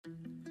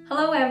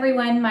Hello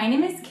everyone, my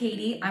name is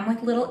Katie. I'm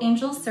with Little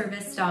Angel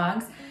Service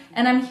Dogs,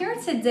 and I'm here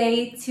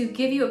today to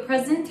give you a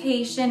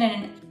presentation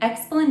and an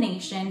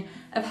explanation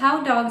of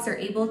how dogs are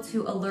able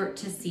to alert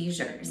to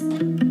seizures.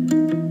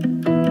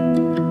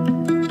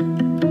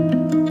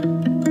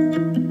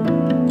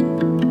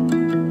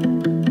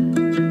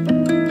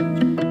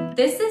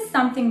 This is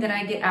something that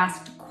I get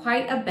asked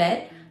quite a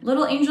bit.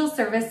 Little Angel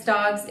Service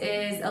Dogs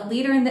is a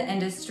leader in the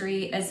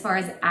industry as far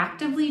as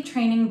actively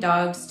training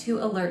dogs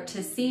to alert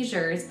to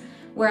seizures,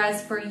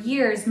 whereas for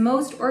years,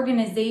 most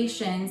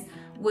organizations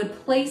would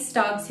place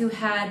dogs who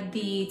had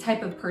the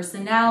type of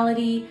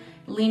personality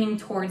leaning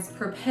towards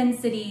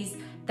propensities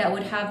that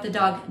would have the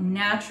dog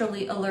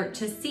naturally alert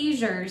to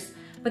seizures,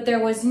 but there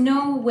was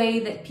no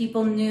way that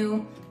people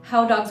knew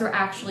how dogs were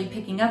actually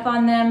picking up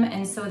on them,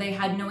 and so they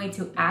had no way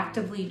to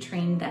actively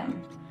train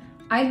them.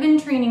 I've been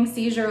training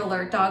seizure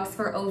alert dogs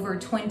for over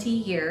 20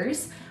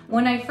 years.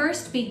 When I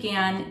first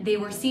began, they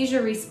were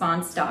seizure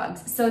response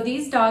dogs. So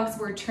these dogs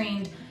were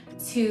trained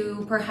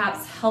to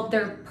perhaps help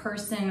their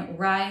person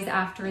rise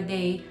after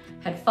they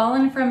had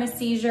fallen from a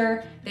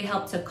seizure. They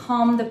help to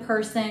calm the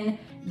person.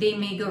 They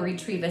may go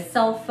retrieve a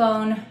cell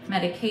phone,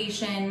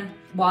 medication,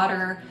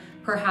 water.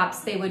 Perhaps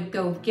they would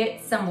go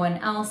get someone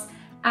else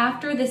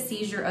after the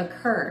seizure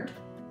occurred.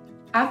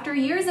 After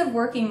years of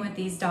working with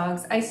these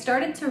dogs, I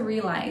started to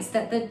realize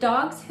that the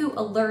dogs who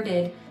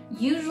alerted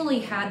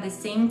usually had the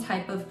same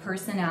type of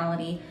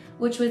personality,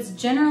 which was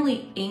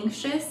generally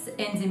anxious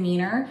in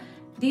demeanor.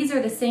 These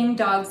are the same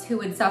dogs who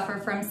would suffer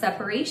from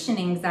separation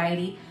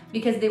anxiety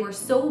because they were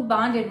so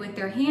bonded with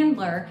their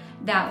handler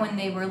that when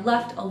they were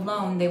left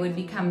alone, they would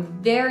become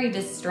very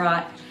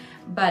distraught.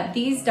 But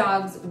these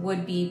dogs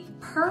would be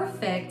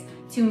perfect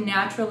to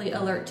naturally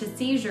alert to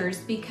seizures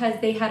because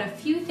they had a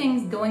few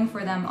things going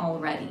for them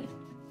already.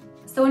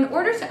 So in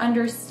order to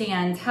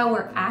understand how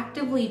we're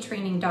actively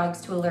training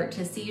dogs to alert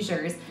to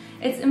seizures,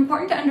 it's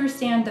important to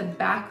understand the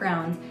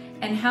background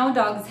and how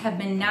dogs have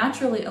been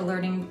naturally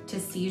alerting to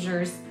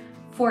seizures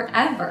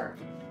forever.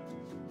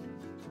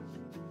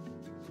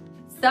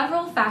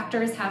 Several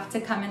factors have to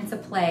come into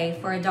play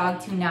for a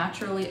dog to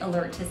naturally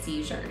alert to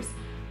seizures.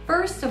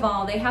 First of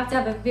all, they have to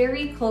have a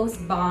very close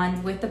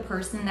bond with the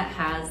person that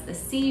has the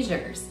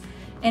seizures.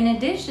 In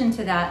addition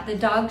to that, the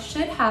dog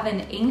should have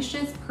an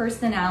anxious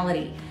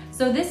personality.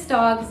 So this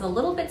dog is a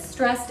little bit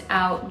stressed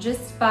out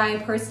just by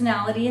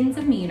personality and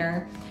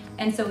demeanor.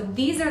 And so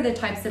these are the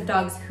types of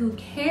dogs who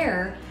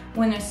care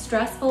when a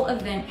stressful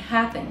event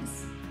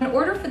happens. In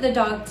order for the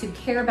dog to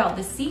care about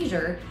the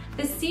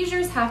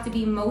seizures have to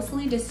be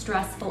mostly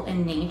distressful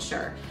in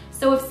nature.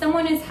 So if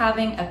someone is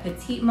having a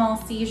petit mal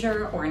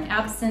seizure or an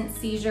absent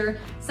seizure,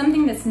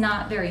 something that's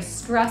not very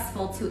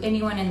stressful to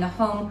anyone in the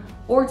home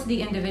or to the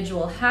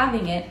individual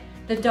having it,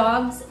 the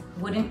dogs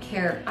wouldn't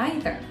care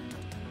either.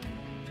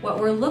 What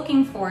we're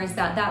looking for is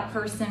that that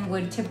person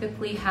would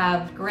typically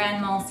have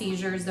grand mal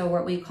seizures or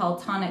what we call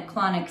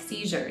tonic-clonic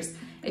seizures.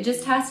 It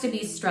just has to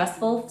be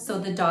stressful so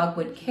the dog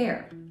would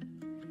care.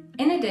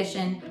 In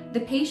addition,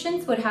 the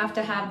patients would have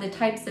to have the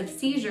types of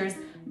seizures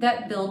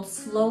that build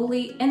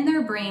slowly in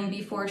their brain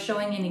before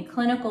showing any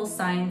clinical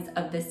signs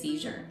of the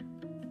seizure.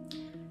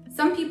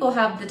 Some people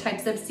have the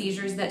types of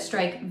seizures that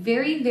strike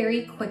very,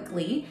 very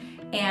quickly,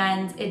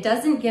 and it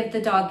doesn't give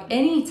the dog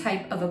any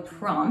type of a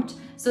prompt,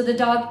 so the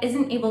dog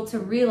isn't able to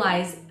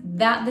realize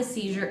that the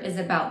seizure is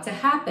about to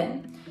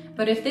happen.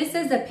 But if this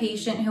is a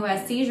patient who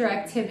has seizure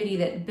activity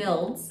that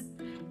builds,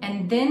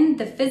 and then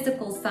the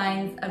physical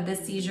signs of the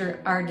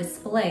seizure are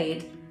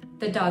displayed,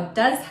 the dog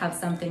does have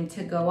something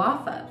to go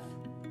off of.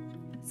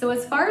 So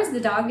as far as the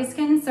dog is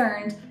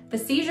concerned, the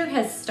seizure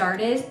has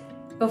started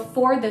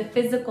before the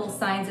physical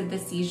signs of the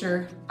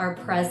seizure are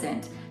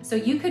present. So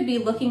you could be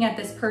looking at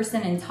this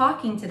person and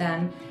talking to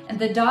them, and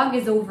the dog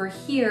is over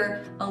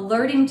here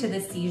alerting to the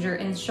seizure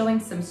and showing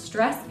some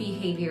stress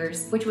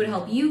behaviors, which would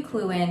help you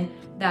clue in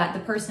that the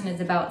person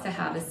is about to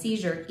have a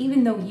seizure,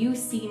 even though you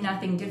see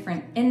nothing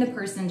different in the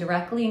person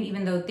directly, and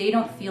even though they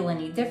don't feel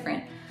any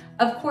different.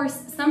 Of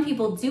course, some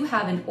people do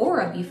have an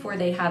aura before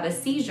they have a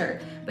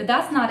seizure, but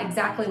that's not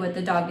exactly what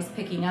the dog is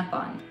picking up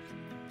on.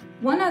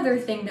 One other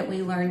thing that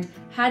we learned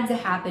had to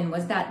happen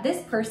was that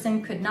this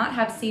person could not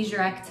have seizure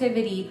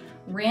activity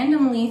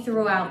randomly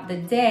throughout the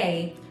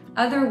day.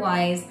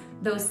 Otherwise,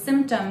 those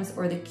symptoms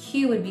or the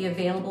cue would be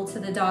available to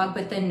the dog,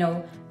 but then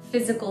no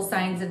physical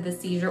signs of the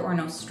seizure or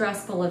no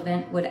stressful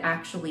event would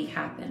actually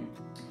happen.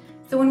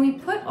 So when we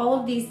put all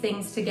of these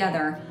things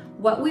together,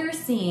 what we're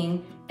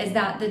seeing is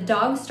that the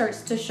dog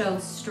starts to show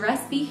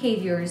stress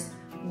behaviors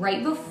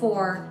right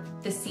before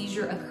the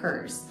seizure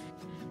occurs.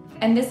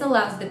 And this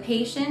allows the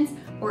patient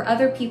or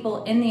other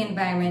people in the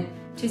environment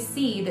to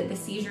see that the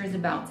seizure is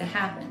about to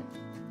happen.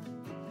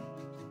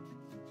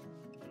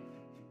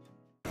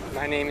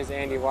 My name is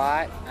Andy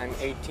Watt. I'm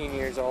 18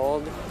 years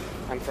old.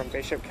 I'm from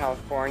Bishop,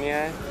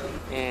 California,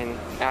 and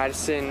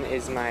Addison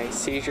is my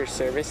seizure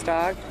service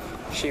dog.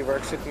 She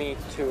works with me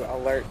to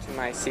alert to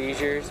my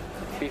seizures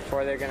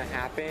before they're going to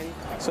happen.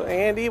 So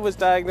Andy was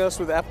diagnosed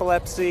with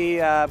epilepsy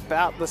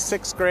about the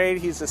 6th grade.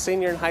 He's a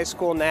senior in high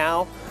school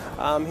now.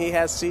 He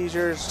has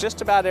seizures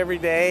just about every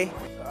day.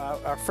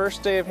 Our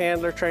first day of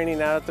handler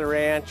training out at the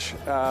ranch,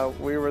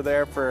 we were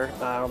there for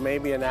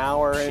maybe an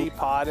hour, and he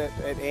pawed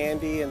at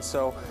Andy, and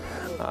so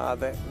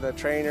the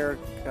trainer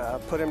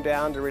put him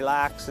down to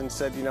relax and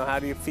said, you know, how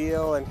do you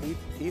feel? And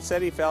he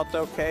said he felt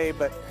okay,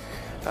 but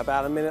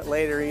about a minute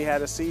later he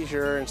had a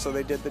seizure, and so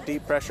they did the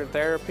deep pressure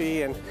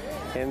therapy, and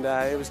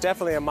it was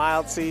definitely a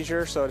mild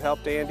seizure, so it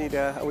helped Andy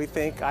to,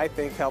 I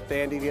think helped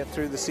Andy get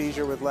through the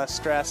seizure with less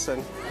stress,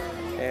 and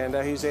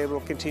he was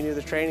able to continue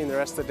the training the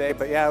rest of the day.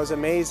 But yeah, it was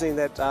amazing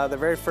that the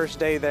very first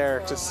day there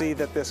to see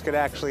that this could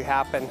actually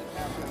happen.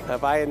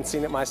 If I hadn't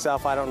seen it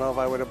myself, I don't know if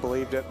I would have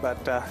believed it,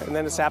 but and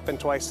then it's happened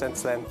twice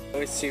since then. It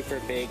was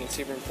super big and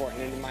super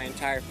important to my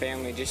entire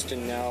family just to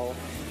know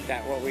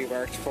that what we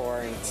worked for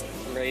and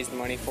raised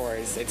money for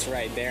it's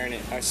right there, and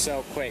it was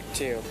so quick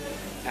too.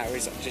 That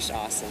was just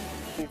awesome.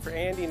 And for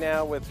Andy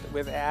now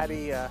with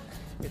Addie,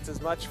 it's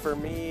as much for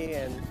me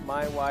and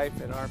my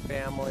wife and our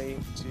family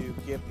to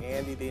give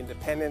Andy the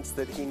independence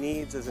that he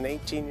needs as an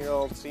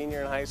 18-year-old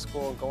senior in high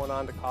school and going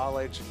on to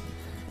college.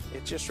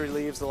 It just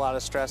relieves a lot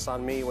of stress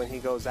on me when he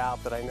goes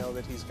out, that I know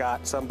that he's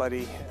got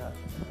somebody,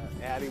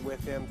 Addie,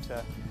 with him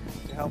to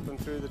help him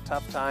through the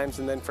tough times.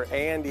 And then for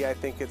Andy, I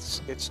think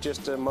it's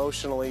just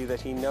emotionally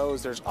that he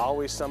knows there's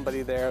always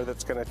somebody there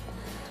that's going to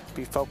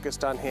be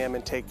focused on him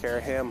and take care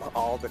of him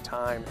all the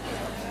time.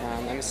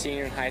 I'm a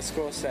senior in high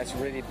school, so that's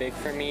really big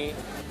for me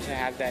to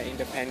have that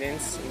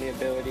independence and the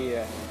ability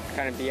to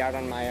kind of be out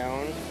on my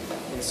own.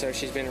 And so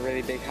she's been a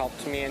really big help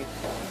to me.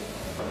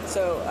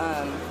 So,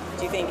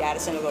 do you think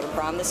Addison will go to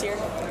prom this year?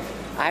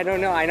 I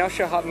don't know. I know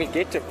she'll help me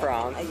get to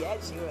prom. Yeah,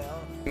 she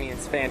will. I mean,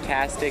 it's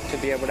fantastic to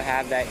be able to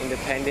have that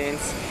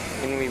independence,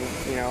 and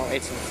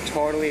it's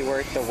totally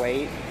worth the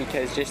wait,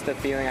 because just the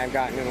feeling I've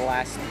gotten in the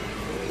last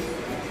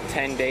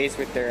 10 days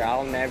with her,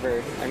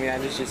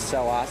 that is just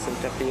so awesome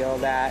to feel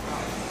that.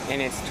 And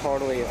it's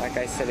totally, like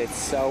I said, it's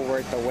so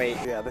worth the wait.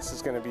 Yeah, this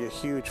is going to be a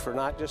huge, for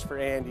not just for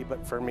Andy,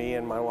 but for me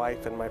and my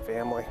wife and my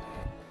family.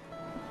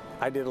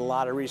 I did a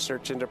lot of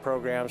research into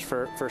programs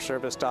for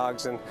service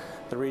dogs, and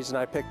the reason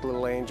I picked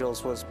Little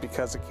Angels was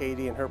because of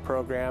Katie and her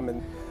program,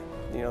 and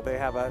they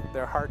have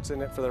their hearts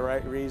in it for the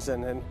right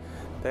reason, and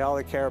all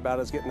they care about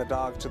is getting the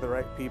dog to the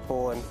right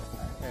people, and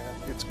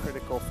it's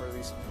critical for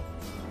these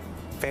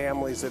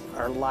families that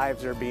our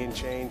lives are being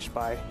changed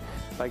by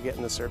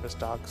getting the service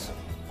dogs.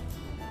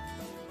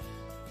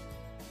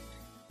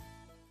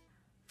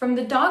 From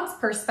the dog's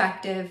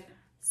perspective,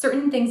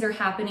 certain things are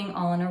happening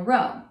all in a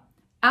row.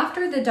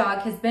 After the dog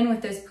has been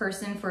with this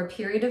person for a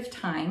period of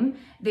time,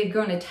 they've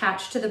grown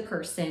attached to the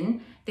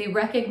person, they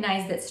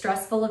recognize that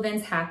stressful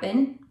events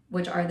happen,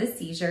 which are the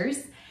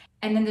seizures,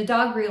 and then the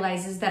dog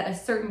realizes that a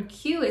certain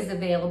cue is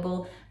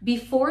available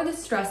before the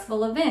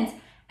stressful event,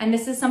 and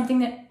this is something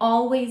that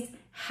always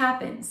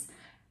happens.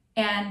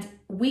 And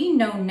we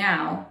know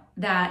now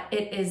that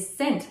it is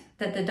scent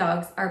that the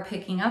dogs are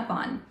picking up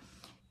on.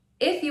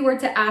 If you were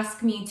to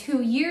ask me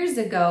 2 years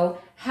ago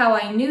how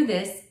I knew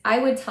this, I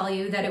would tell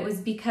you that it was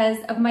because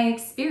of my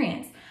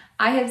experience.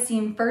 I have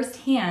seen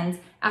firsthand,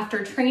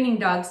 after training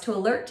dogs to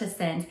alert to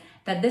scent,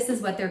 that this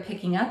is what they're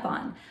picking up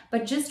on.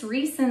 But just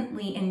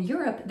recently in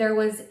Europe, there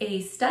was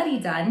a study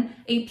done,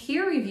 a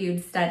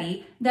peer-reviewed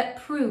study, that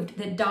proved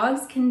that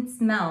dogs can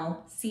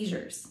smell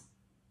seizures.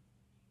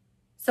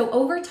 So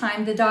over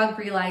time, the dog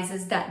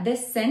realizes that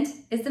this scent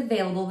is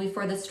available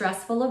before the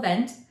stressful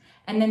event,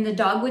 and then the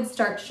dog would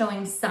start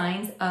showing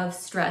signs of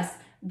stress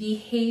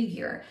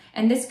behavior.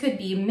 And this could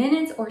be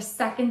minutes or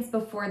seconds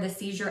before the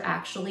seizure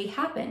actually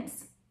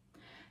happens.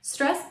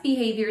 Stress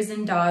behaviors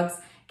in dogs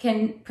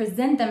can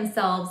present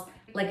themselves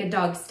like a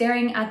dog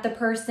staring at the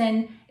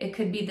person. It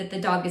could be that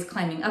the dog is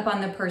climbing up on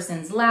the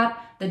person's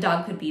lap. The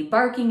dog could be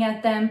barking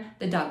at them.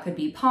 The dog could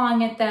be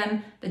pawing at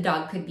them. The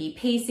dog could be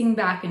pacing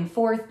back and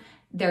forth.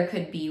 There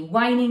could be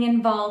whining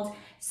involved.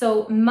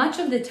 So much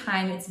of the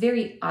time, it's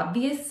very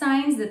obvious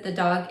signs that the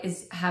dog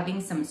is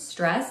having some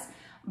stress.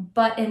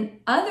 But in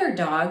other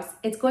dogs,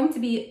 it's going to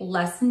be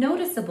less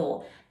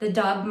noticeable. The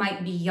dog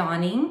might be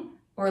yawning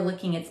or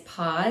licking its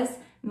paws,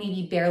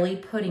 maybe barely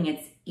putting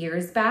its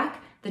ears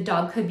back. The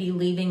dog could be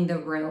leaving the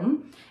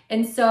room.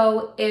 And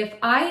so if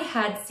I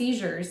had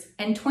seizures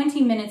and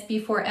 20 minutes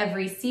before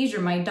every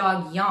seizure my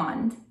dog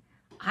yawned,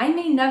 I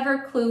may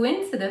never clue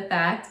into the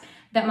fact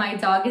that my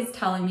dog is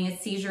telling me a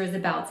seizure is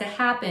about to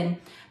happen.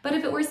 But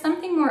if it were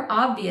something more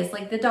obvious,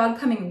 like the dog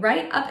coming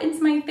right up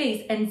into my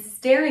face and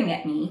staring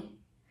at me,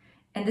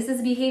 and this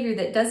is behavior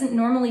that doesn't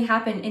normally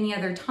happen any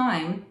other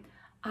time,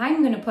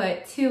 I'm going to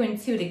put 2 and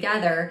 2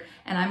 together,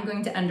 and I'm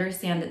going to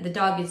understand that the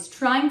dog is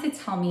trying to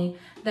tell me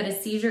that a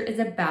seizure is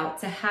about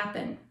to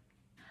happen.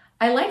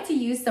 I like to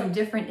use some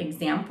different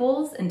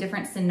examples and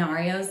different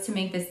scenarios to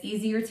make this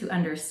easier to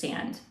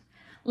understand.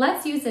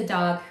 Let's use a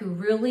dog who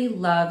really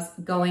loves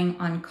going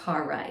on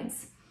car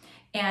rides.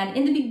 And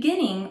in the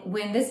beginning,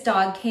 when this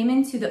dog came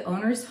into the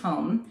owner's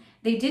home,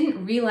 they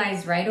didn't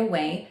realize right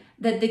away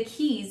that the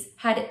keys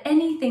had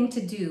anything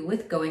to do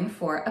with going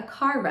for a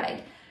car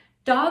ride.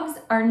 Dogs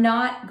are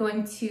not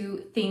going to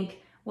think,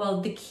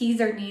 Well, the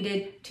keys are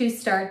needed to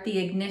start the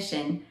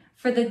ignition.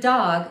 For the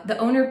dog, the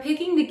owner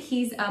picking the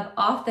keys up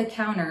off the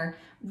counter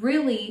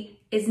really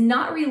is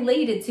not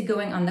related to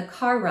going on the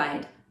car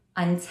ride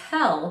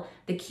until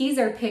the keys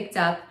are picked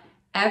up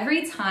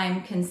every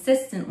time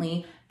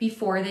consistently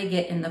before they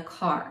get in the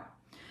car.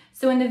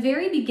 So in the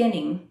very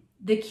beginning,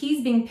 the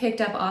keys being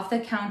picked up off the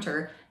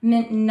counter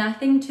meant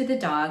nothing to the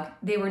dog.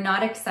 They were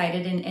not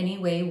excited in any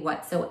way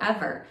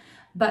whatsoever.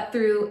 But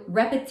through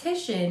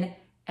repetition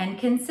and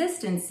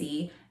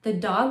consistency, the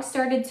dog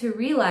started to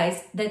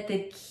realize that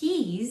the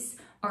keys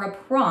are a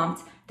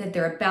prompt that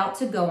they're about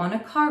to go on a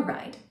car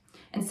ride.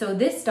 And so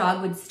this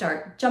dog would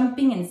start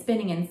jumping and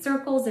spinning in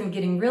circles and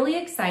getting really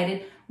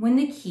excited when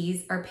the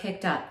keys are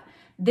picked up.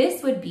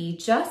 This would be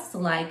just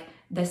like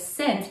the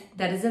scent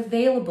that is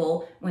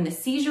available when the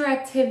seizure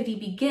activity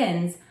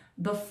begins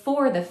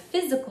before the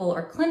physical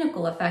or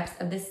clinical effects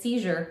of the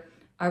seizure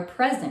are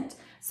present.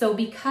 So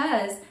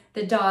because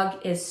the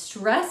dog is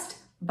stressed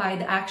by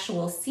the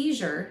actual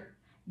seizure,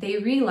 they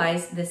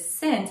realize the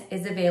scent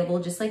is available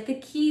just like the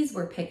keys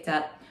were picked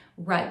up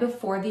right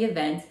before the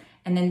event,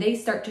 and then they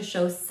start to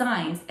show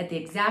signs at the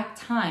exact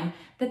time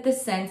that the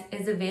scent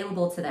is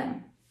available to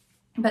them.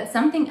 But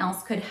something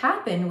else could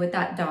happen with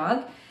that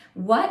dog.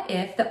 What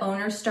if the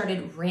owner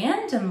started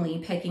randomly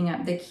picking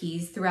up the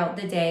keys throughout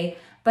the day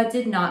but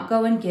did not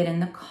go and get in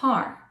the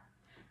car?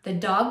 The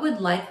dog would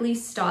likely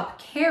stop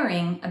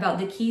caring about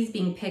the keys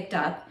being picked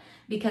up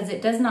because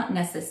it does not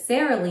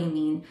necessarily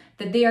mean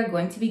that they are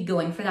going to be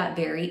going for that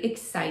very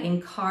exciting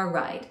car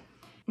ride.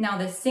 Now,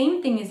 the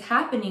same thing is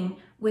happening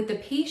with the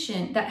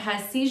patient that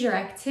has seizure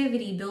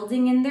activity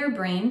building in their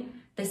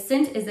brain. The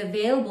scent is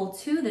available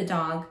to the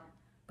dog,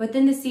 but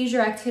then the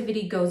seizure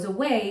activity goes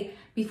away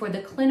before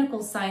the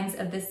clinical signs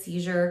of the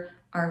seizure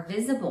are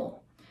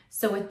visible.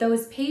 So with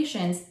those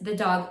patients, the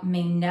dog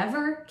may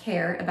never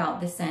care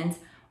about the scent,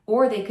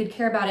 or they could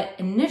care about it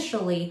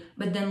initially,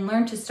 but then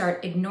learn to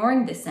start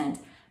ignoring the scent,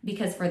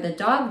 because for the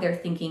dog, they're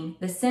thinking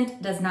the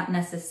scent does not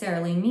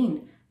necessarily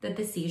mean that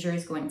the seizure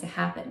is going to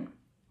happen.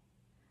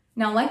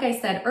 Now, like I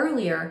said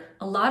earlier,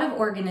 a lot of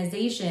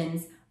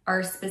organizations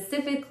are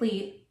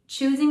specifically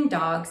choosing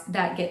dogs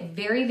that get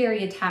very,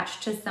 very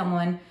attached to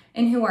someone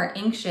and who are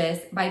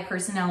anxious by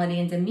personality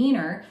and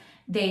demeanor.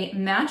 They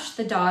match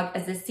the dog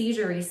as a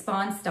seizure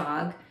response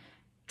dog,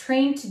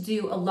 trained to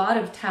do a lot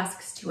of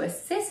tasks to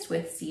assist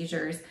with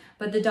seizures,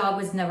 but the dog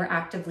was never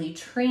actively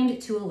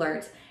trained to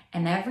alert,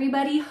 and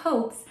everybody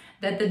hopes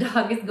that the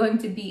dog is going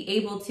to be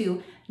able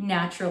to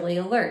naturally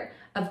alert.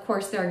 Of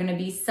course, there are going to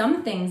be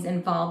some things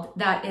involved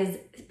that is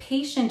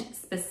patient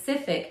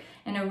specific,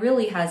 and it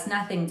really has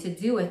nothing to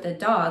do with the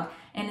dog,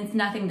 and it's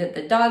nothing that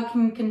the dog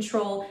can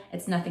control.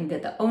 It's nothing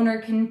that the owner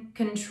can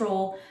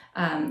control.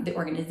 The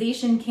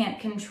organization can't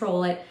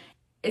control it.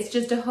 It's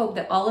just a hope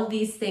that all of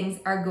these things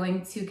are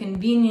going to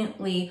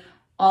conveniently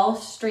all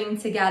string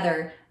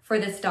together for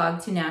this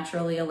dog to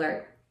naturally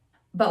alert.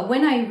 But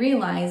when I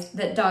realized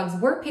that dogs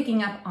were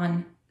picking up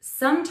on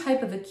some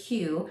type of a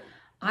cue,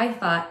 I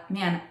thought,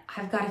 man,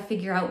 I've got to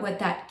figure out what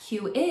that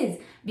cue is,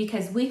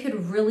 because we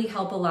could really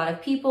help a lot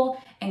of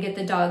people and get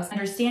the dogs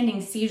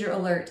understanding seizure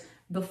alert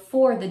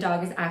before the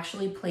dog is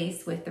actually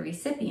placed with the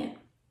recipient.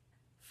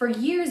 For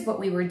years, what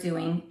we were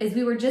doing is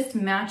we were just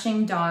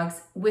matching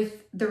dogs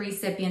with the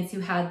recipients who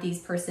had these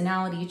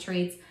personality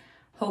traits,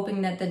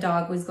 hoping that the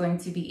dog was going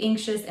to be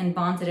anxious and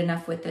bonded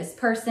enough with this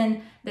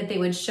person that they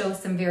would show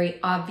some very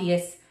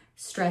obvious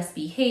stress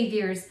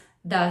behaviors,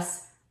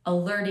 thus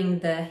alerting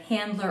the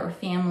handler or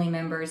family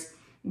members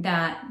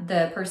that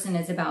the person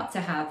is about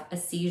to have a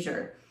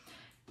seizure.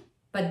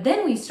 But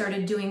then we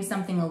started doing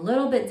something a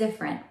little bit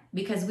different,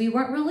 because we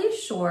weren't really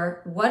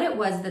sure what it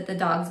was that the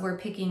dogs were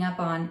picking up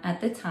on at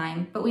the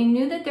time, but we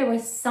knew that there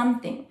was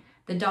something.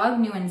 The dog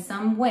knew in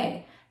some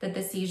way that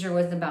the seizure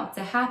was about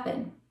to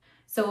happen.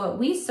 So what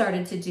we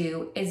started to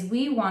do is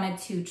we wanted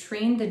to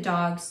train the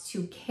dogs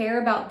to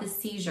care about the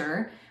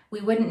seizure.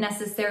 We wouldn't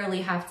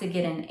necessarily have to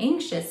get an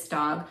anxious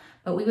dog,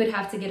 but we would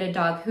have to get a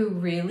dog who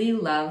really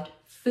loved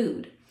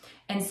food.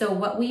 And so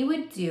what we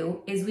would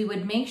do is we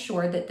would make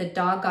sure that the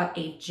dog got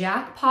a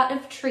jackpot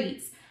of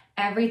treats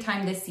every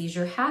time the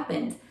seizure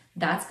happened.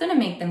 That's going to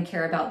make them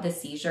care about the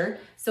seizure.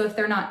 So if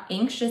they're not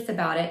anxious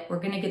about it, we're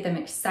going to get them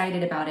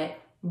excited about it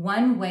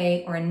one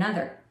way or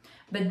another.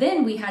 But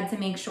then we had to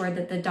make sure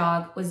that the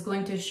dog was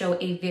going to show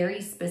a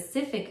very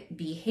specific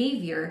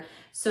behavior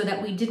so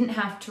that we didn't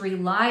have to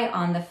rely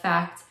on the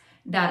fact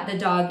that the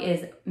dog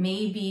is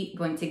maybe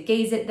going to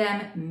gaze at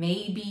them,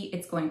 maybe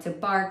it's going to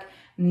bark,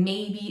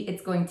 maybe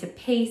it's going to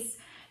pace.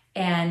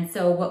 And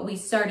so what we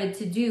started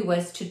to do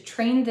was to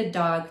train the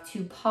dog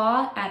to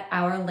paw at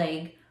our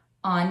leg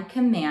on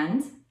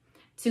command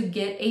to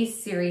get a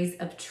series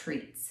of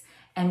treats.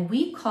 And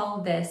we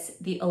call this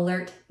the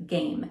alert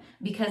game,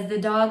 because the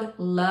dog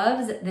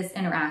loves this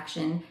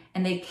interaction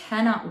and they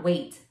cannot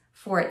wait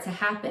for it to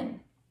happen.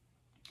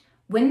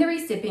 When the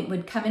recipient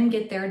would come and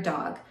get their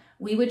dog,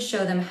 we would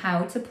show them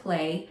how to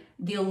play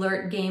the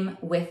alert game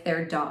with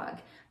their dog,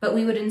 but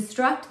we would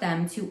instruct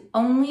them to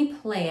only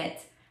play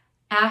it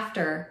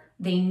after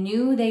they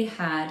knew they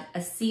had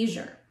a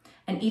seizure.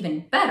 And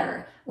even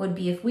better would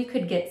be if we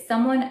could get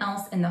someone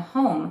else in the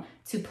home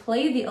to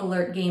play the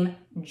alert game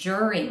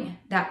during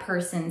that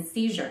person's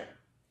seizure.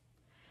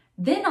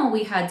 Then all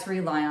we had to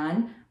rely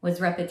on was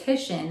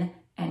repetition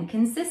and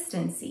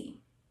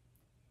consistency.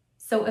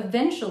 So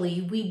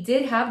eventually we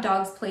did have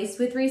dogs placed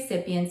with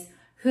recipients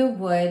who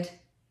would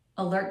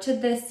alert to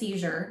the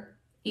seizure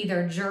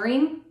either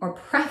during or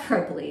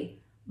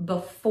preferably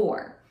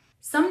before.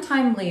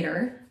 Sometime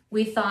later,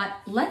 we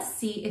thought, let's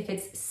see if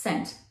it's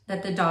scent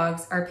that the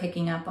dogs are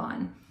picking up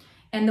on.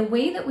 And the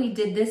way that we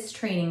did this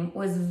training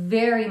was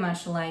very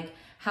much like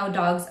how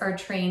dogs are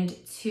trained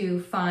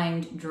to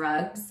find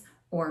drugs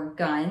or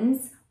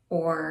guns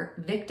or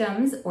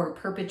victims or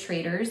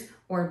perpetrators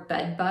or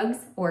bed bugs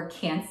or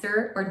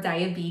cancer or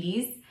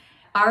diabetes.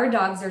 Our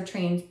dogs are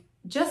trained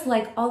just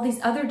like all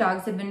these other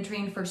dogs have been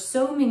trained for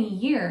so many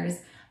years,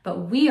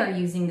 but we are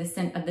using the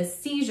scent of the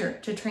seizure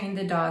to train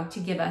the dog to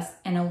give us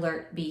an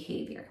alert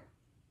behavior.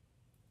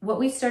 What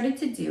we started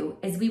to do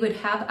is we would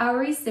have our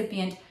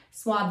recipient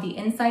swab the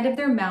inside of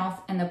their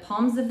mouth and the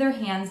palms of their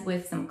hands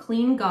with some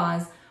clean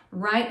gauze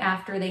right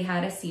after they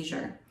had a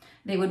seizure.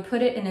 They would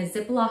put it in a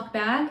Ziploc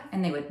bag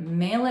and they would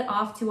mail it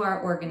off to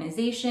our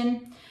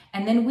organization.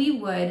 And then we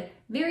would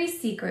very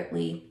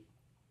secretly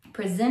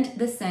present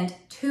the scent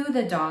to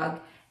the dog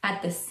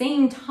at the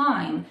same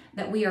time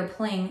that we are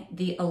playing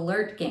the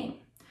alert game.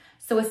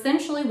 So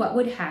essentially what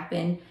would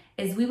happen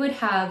is we would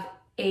have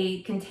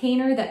a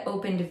container that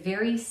opened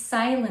very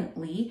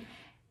silently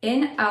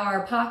in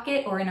our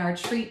pocket or in our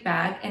treat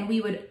bag, and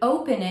we would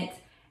open it,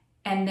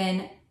 and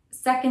then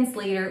seconds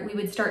later we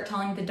would start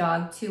telling the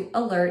dog to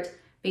alert,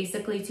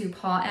 basically to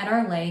paw at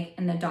our leg,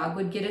 and the dog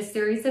would get a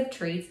series of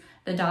treats.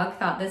 The dog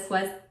thought this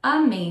was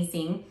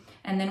amazing,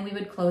 and then we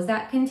would close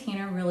that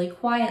container really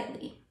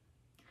quietly.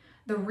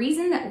 The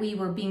reason that we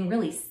were being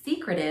really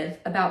secretive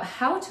about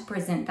how to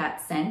present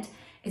that scent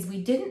is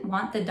we didn't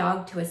want the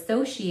dog to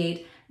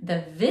associate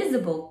the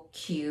visible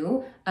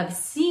cue of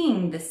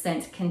seeing the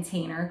scent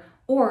container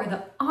or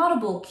the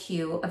audible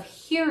cue of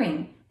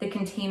hearing the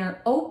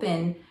container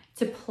open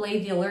to play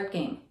the alert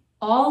game.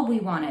 All we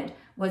wanted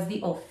was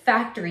the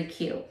olfactory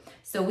cue.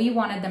 So we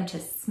wanted them to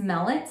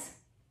smell it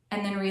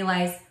and then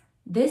realize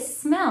this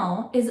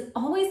smell is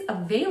always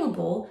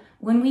available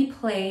when we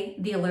play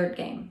the alert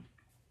game.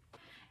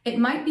 It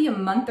might be a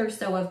month or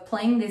so of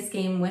playing this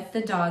game with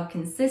the dog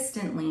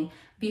consistently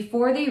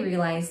before they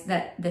realize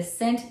that the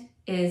scent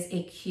is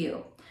a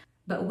cue.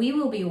 But we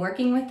will be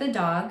working with the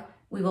dog.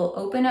 We will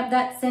open up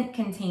that scent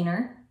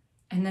container,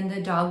 and then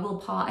the dog will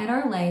paw at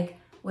our leg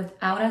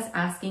without us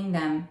asking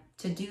them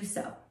to do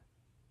so.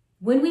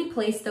 When we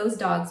place those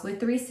dogs with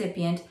the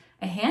recipient,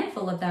 a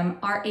handful of them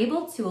are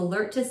able to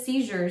alert to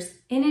seizures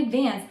in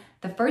advance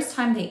the first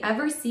time they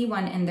ever see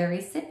one in their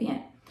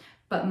recipient.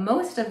 But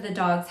most of the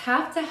dogs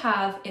have to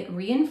have it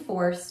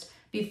reinforced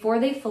before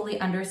they fully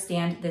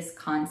understand this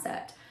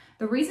concept.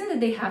 The reason that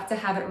they have to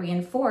have it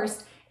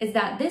reinforced is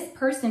that this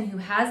person who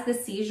has the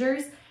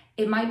seizures,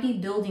 it might be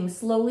building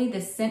slowly. The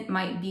scent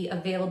might be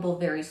available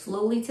very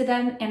slowly to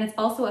them, and it's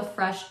also a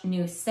fresh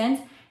new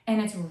scent,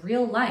 and it's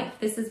real life.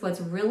 This is what's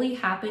really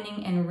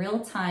happening in real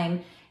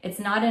time. It's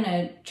not in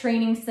a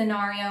training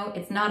scenario.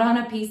 It's not on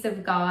a piece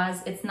of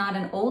gauze. It's not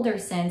an older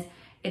scent.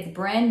 It's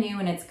brand new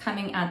and it's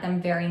coming at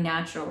them very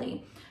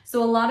naturally.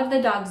 So a lot of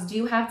the dogs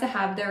do have to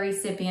have their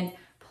recipient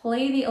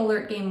play the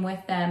alert game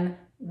with them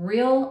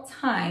real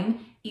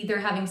time, either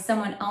having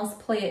someone else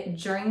play it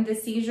during the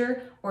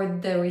seizure or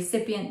the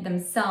recipient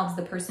themselves,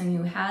 the person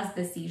who has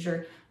the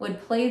seizure,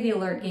 would play the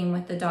alert game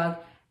with the dog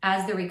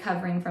as they're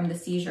recovering from the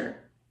seizure.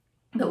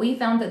 But we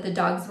found that the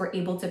dogs were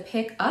able to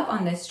pick up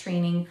on this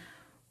training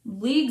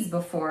leagues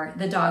before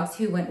the dogs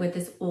who went with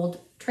this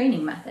old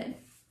training method.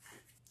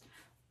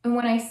 And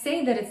when I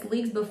say that it's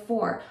leagues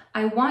before,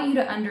 I want you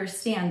to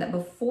understand that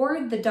before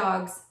the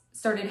dogs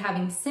started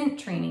having scent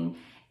training,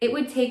 it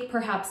would take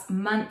perhaps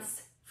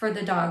months for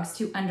the dogs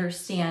to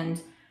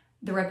understand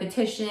the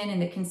repetition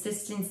and the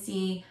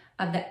consistency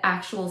of the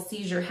actual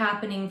seizure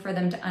happening, for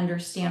them to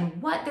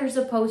understand what they're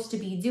supposed to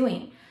be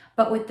doing.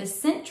 But with the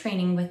scent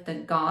training with the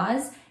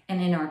gauze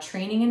and in our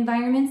training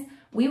environments,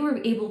 we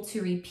were able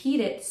to repeat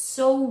it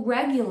so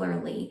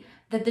regularly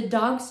that the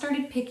dogs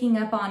started picking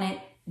up on it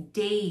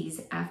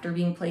days after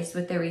being placed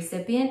with their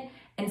recipient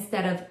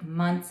instead of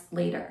months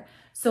later.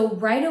 So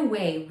right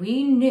away,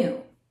 we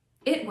knew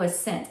it was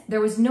scent.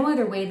 There was no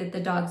other way that the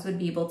dogs would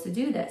be able to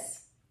do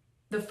this.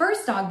 The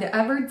first dog that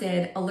ever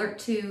did alert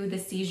to the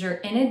seizure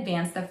in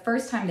advance, the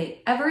first time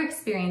they ever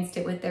experienced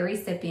it with their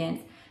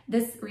recipient,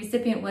 this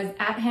recipient was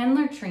at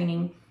handler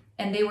training,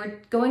 and they were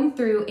going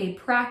through a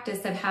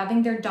practice of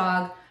having their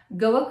dog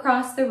go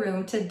across the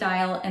room to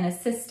dial an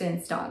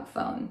assistance dog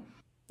phone.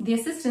 The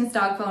assistance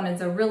dog phone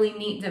is a really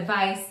neat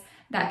device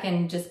that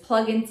can just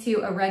plug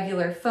into a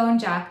regular phone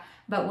jack,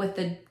 but with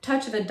the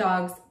touch of a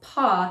dog's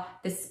paw,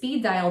 the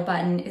speed dial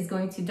button is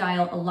going to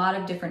dial a lot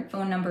of different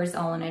phone numbers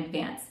all in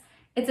advance.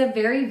 It's a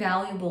very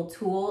valuable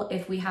tool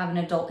if we have an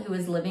adult who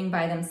is living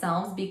by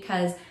themselves,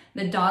 because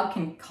the dog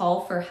can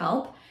call for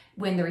help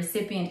when the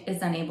recipient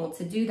is unable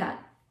to do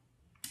that.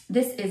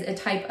 This is a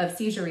type of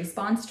seizure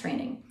response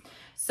training.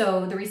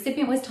 So the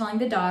recipient was telling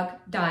the dog,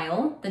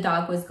 dial. The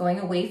dog was going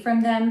away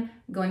from them,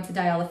 going to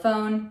dial the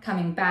phone,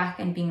 coming back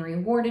and being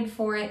rewarded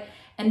for it.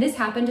 And this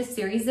happened a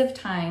series of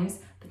times.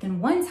 But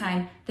then one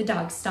time the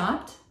dog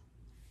stopped,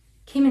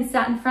 came and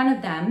sat in front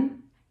of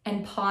them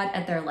and pawed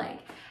at their leg.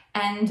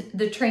 And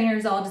the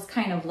trainers all just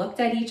kind of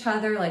looked at each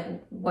other like,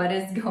 what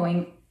is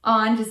going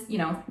on? Just,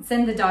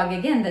 send the dog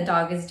again. The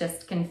dog is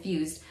just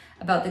confused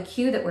about the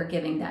cue that we're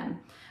giving them.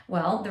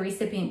 Well, the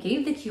recipient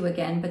gave the cue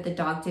again, but the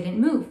dog didn't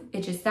move.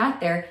 It just sat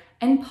there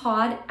and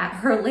pawed at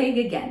her leg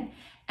again.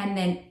 And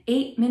then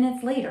 8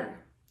 minutes later,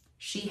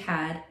 she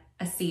had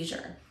a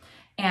seizure.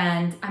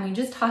 And I mean,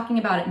 just talking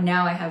about it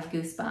now, I have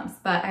goosebumps.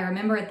 But I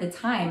remember at the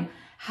time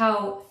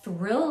how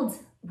thrilled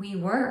we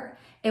were.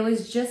 It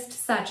was just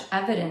such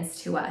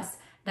evidence to us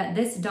that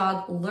this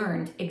dog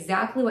learned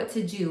exactly what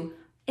to do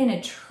in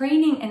a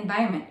training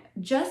environment,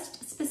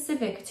 just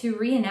specific to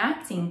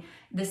reenacting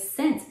the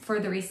sense for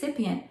the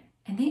recipient.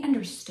 And they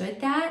understood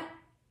that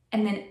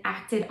and then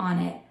acted on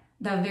it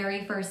the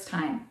very first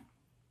time.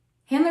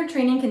 Handler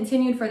training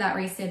continued for that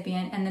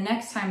recipient, and the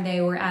next time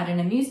they were at an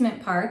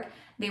amusement park,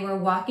 they were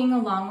walking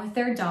along with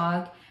their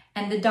dog,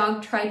 and the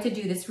dog tried to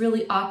do this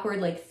really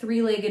awkward, like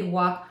three-legged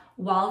walk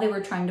while they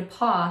were trying to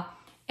paw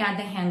at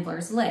the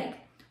handler's leg.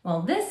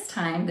 Well, this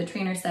time the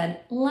trainer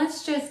said,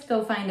 let's just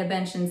go find a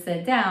bench and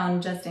sit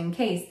down just in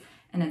case.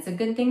 And it's a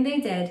good thing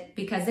they did,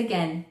 because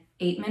again,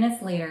 8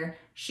 minutes later,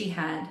 she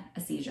had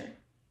a seizure.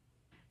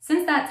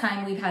 Since that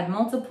time, we've had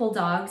multiple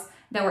dogs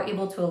that were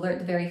able to alert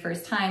the very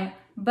first time.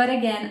 But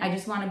again, I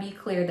just want to be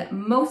clear that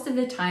most of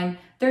the time,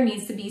 there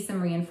needs to be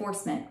some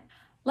reinforcement.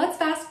 Let's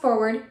fast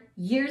forward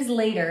years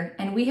later,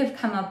 and we have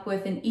come up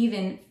with an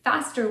even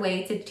faster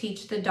way to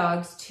teach the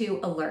dogs to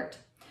alert.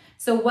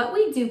 So what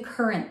we do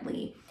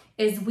currently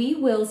is we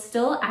will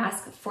still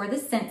ask for the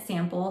scent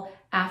sample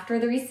after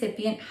the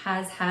recipient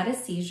has had a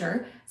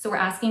seizure. So we're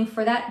asking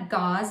for that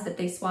gauze that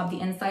they swab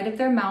the inside of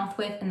their mouth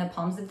with and the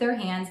palms of their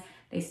hands.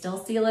 They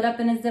still seal it up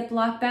in a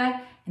Ziploc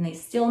bag and they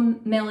still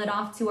mail it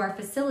off to our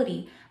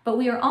facility. But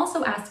we are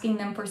also asking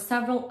them for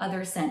several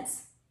other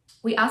scents.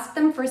 We ask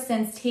them for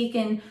scents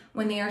taken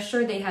when they are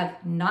sure they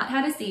have not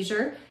had a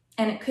seizure,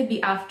 and it could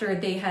be after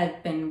they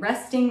had been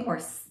resting or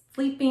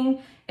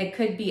sleeping. It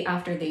could be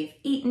after they've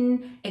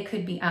eaten. It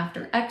could be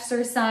after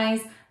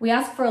exercise. We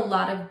ask for a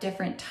lot of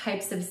different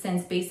types of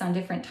scents based on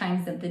different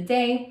times of the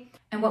day.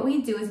 And what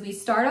we do is we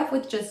start off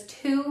with just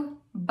 2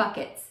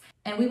 buckets,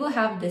 and we will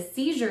have the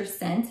seizure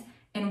scent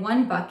in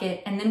one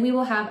bucket, and then we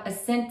will have a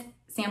scent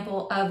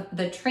sample of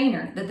the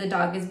trainer that the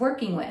dog is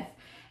working with.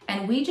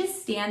 And we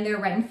just stand there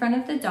right in front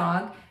of the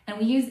dog, and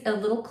we use a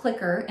little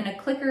clicker, and a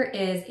clicker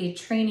is a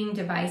training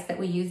device that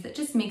we use that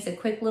just makes a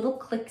quick little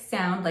click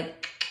sound,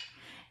 like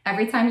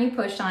every time you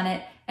push on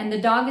it, and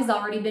the dog has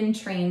already been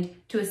trained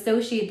to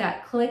associate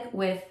that click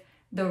with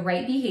the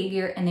right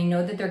behavior, and they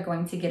know that they're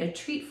going to get a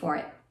treat for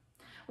it.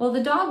 Well,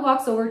 the dog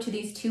walks over to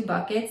these 2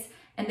 buckets,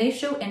 and they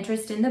show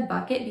interest in the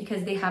bucket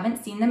because they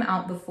haven't seen them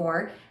out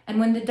before. And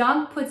when the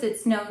dog puts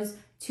its nose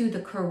to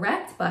the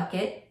correct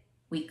bucket,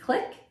 we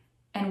click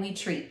and we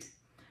treat.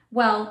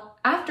 Well,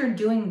 after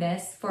doing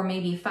this for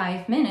maybe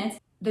 5 minutes,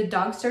 the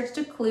dog starts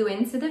to clue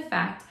into the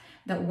fact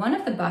that one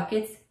of the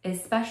buckets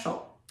is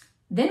special.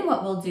 Then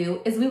what we'll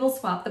do is we will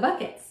swap the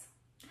buckets.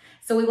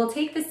 So we will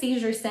take the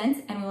seizure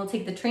scent and we will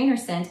take the trainer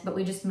scent, but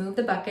we just move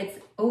the buckets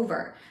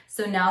over.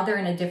 So now they're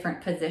in a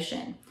different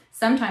position.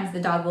 Sometimes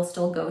the dog will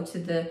still go to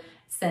the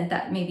scent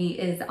that maybe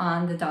is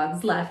on the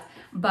dog's left,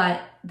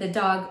 but the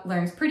dog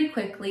learns pretty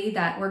quickly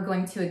that we're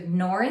going to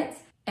ignore it,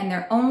 and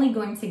they're only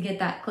going to get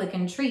that click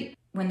and treat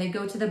when they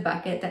go to the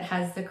bucket that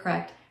has the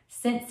correct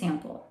scent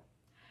sample.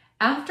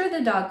 After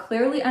the dog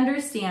clearly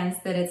understands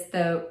that it's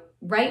the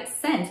right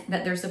scent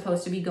that they're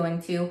supposed to be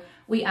going to,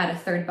 we add a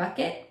 3rd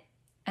bucket,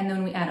 and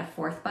then we add a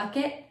 4th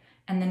bucket,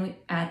 and then we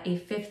add a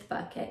 5th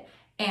bucket.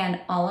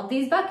 And all of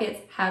these buckets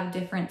have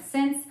different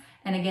scents.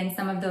 And again,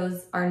 some of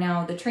those are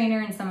now the trainer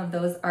and some of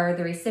those are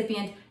the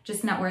recipient,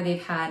 just not where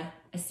they've had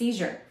a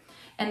seizure.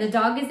 And the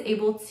dog is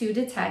able to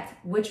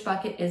detect which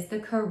bucket is the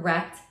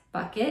correct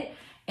bucket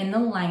in the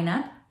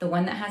lineup, the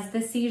one that has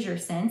the seizure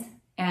scent,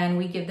 and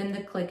we give them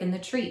the click and the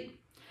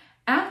treat.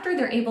 After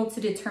they're able to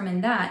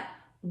determine that,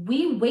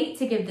 we wait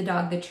to give the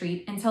dog the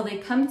treat until they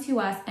come to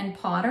us and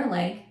paw at our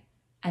leg,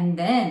 and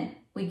then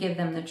we give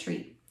them the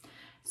treat.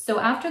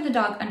 So after the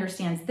dog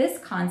understands this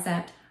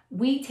concept,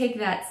 we take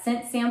that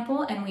scent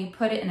sample and we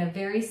put it in a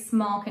very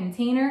small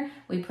container.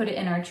 We put it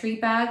in our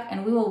treat bag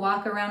and we will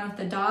walk around with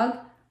the dog,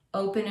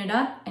 open it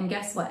up, and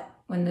guess what?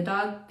 When the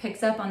dog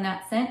picks up on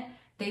that scent,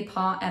 they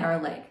paw at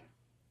our leg.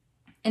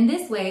 In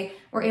this way,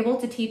 we're able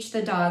to teach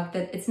the dog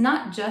that it's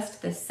not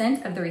just the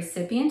scent of the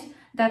recipient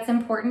that's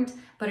important,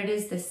 but it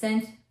is the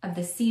scent of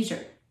the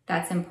seizure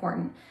that's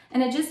important.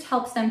 And it just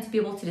helps them to be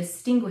able to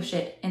distinguish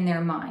it in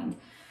their mind.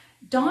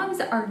 Dogs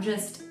are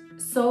just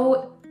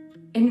so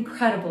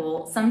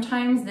incredible.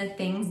 Sometimes the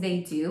things they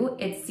do,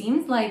 it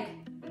seems like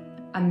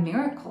a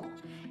miracle.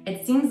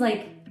 It seems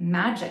like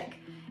magic.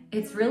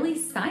 It's really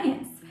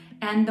science.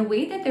 And the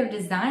way that they're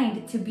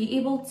designed to be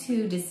able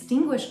to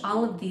distinguish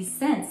all of these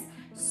scents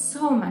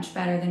so much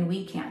better than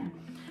we can.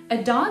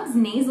 A dog's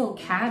nasal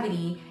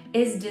cavity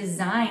is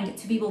designed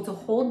to be able to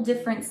hold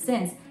different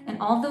scents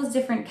and all those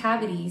different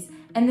cavities,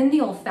 and then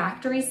the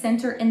olfactory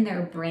center in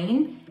their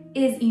brain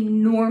is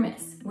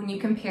enormous when you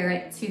compare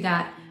it to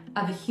that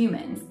of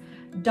humans.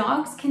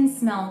 Dogs can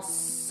smell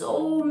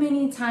so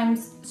many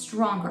times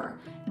stronger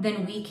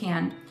than we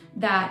can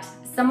that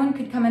someone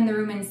could come in the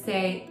room and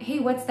say, hey,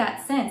 what's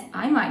that scent?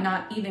 I might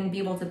not even be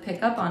able to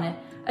pick up on it.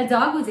 A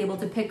dog was able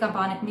to pick up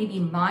on it maybe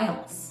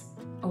miles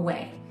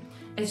away.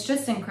 It's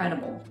just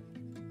incredible.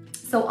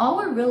 So all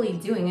we're really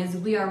doing is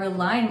we are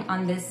relying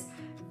on this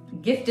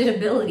gifted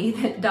ability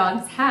that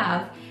dogs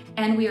have,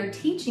 and we are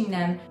teaching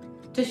them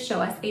to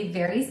show us a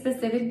very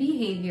specific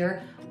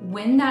behavior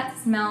when that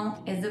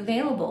smell is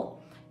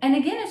available. And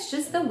again, it's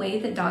just the way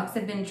that dogs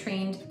have been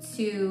trained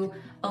to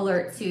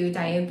alert to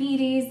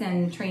diabetes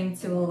and trained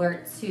to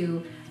alert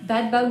to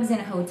bed bugs in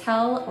a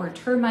hotel or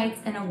termites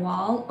in a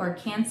wall or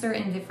cancer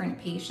in different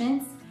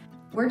patients.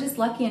 We're just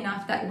lucky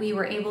enough that we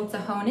were able to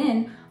hone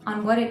in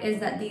on what it is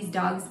that these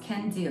dogs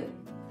can do.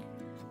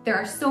 There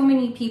are so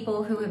many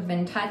people who have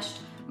been touched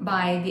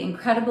by the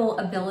incredible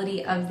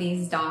ability of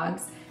these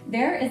dogs.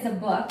 There is a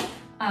book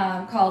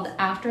called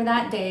After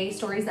That Day,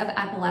 Stories of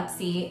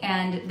Epilepsy,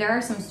 and there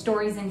are some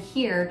stories in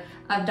here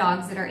of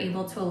dogs that are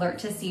able to alert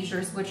to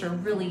seizures, which are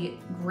really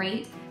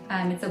great.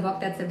 It's a book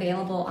that's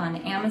available on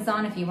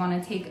Amazon if you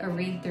want to take a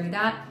read through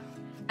that.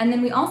 And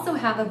then we also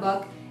have a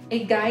book,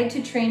 A Guide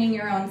to Training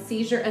Your Own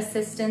Seizure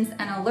Assistance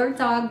and Alert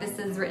Dog. This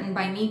is written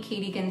by me,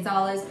 Katie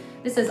Gonzalez.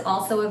 This is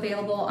also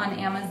available on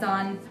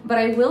Amazon. But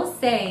I will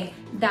say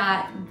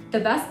that the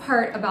best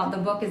part about the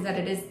book is that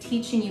it is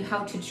teaching you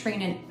how to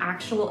train an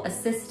actual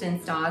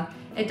assistance dog.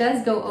 It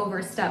does go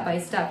over step by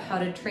step how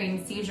to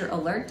train seizure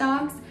alert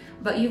dogs,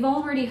 but you've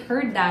already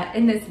heard that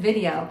in this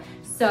video.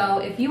 So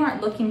if you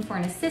aren't looking for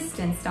an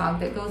assistance dog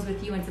that goes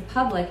with you into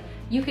public,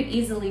 you could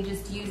easily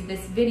just use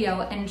this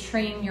video and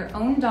train your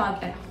own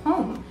dog at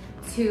home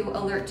to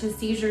alert to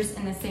seizures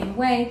in the same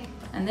way,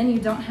 and then you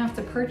don't have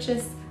to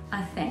purchase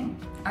a thing.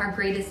 Our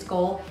greatest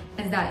goal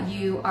is that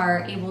you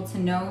are able to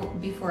know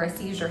before a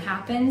seizure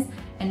happens,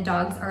 and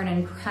dogs are an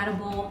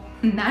incredible,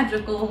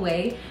 magical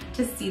way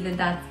to see that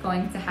that's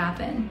going to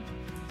happen.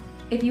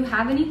 If you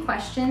have any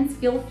questions,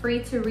 feel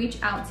free to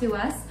reach out to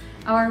us.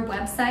 Our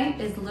website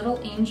is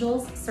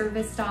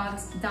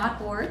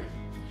littleangelsservicedogs.org.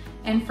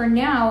 And for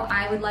now,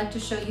 I would like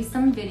to show you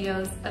some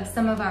videos of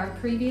some of our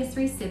previous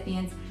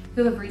recipients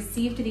who have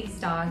received these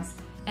dogs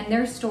and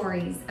their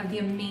stories of the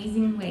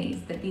amazing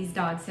ways that these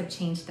dogs have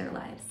changed their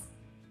lives.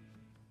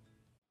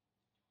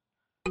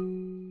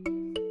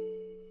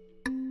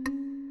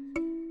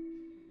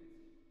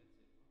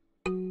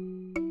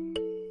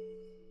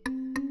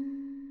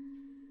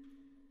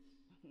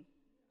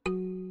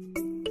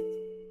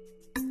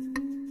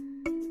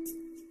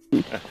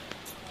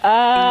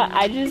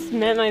 I just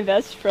met my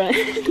best friend.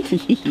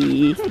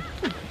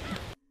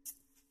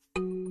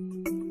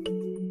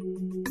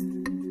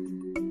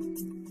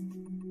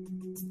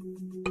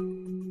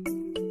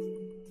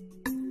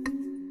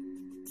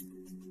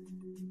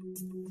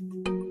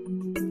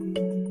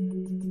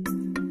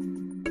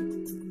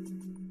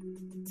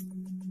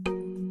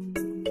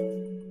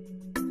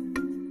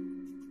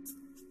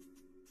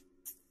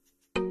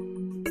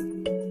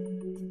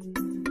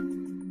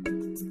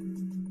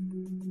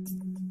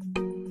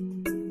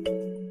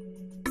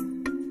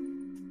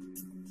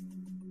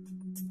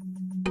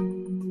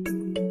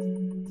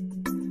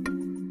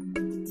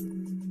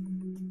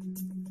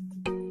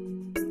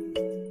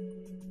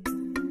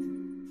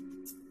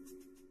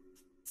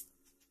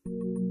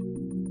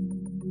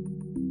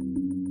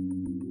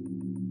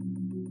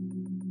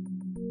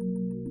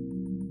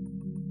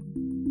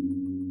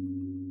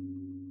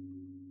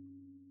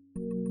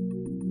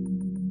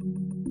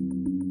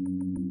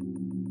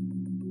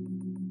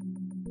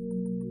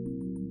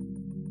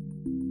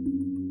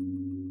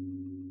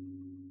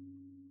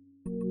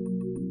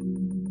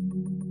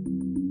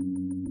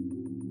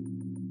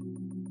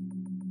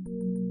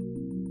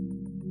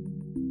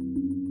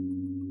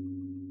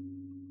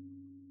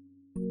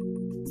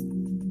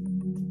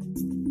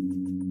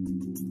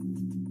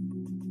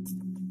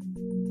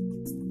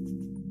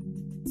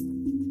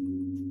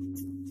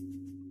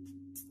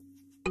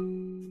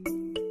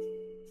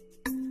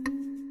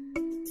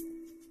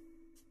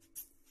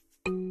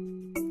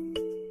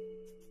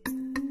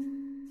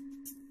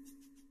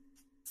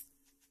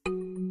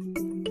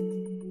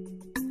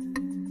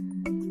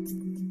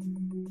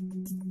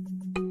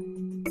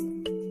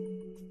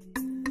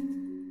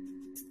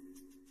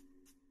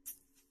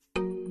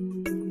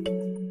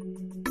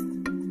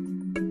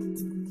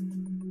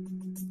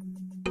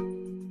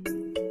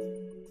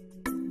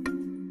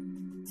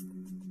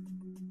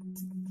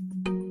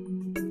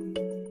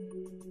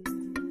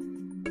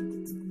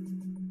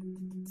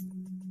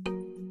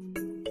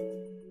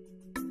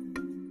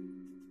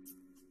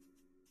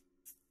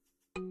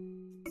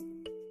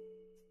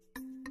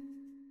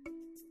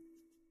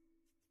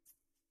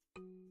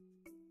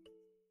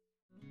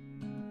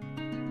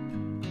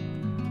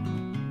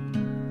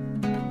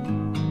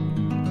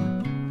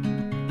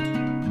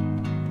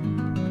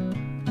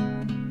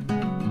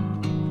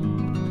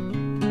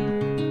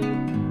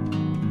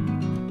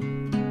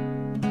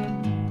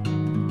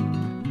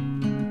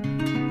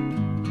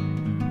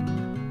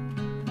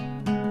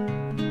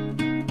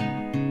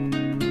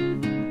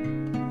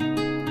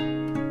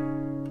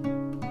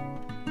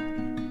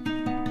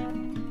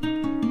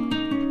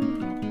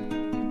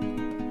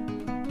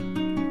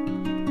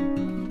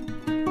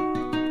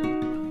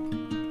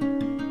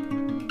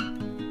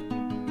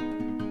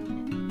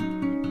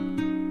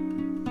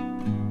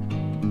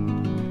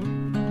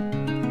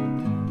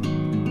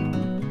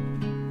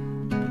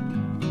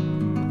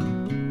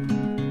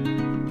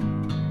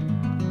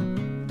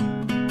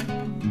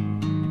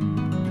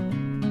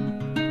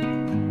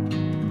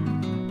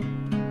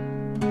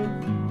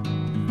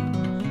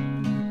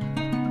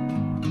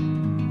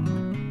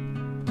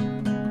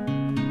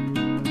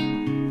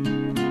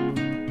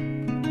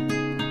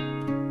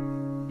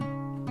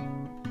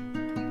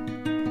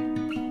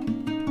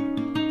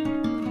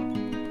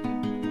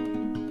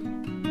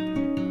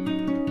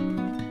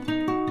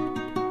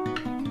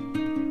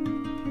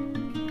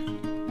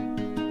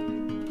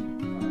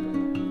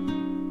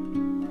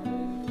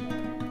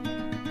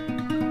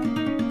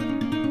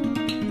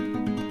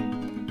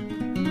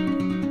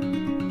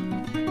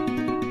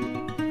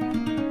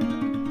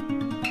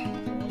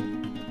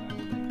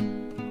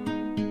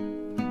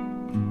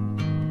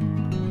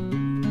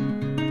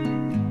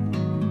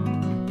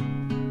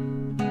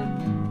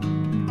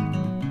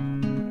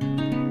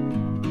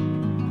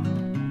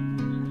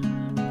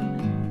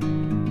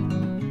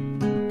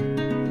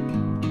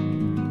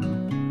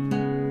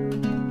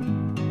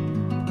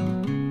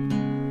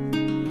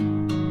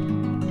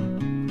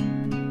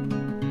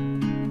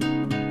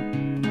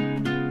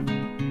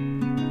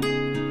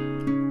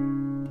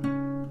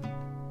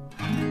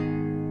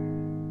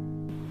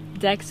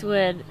 Dex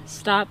would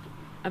stop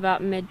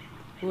about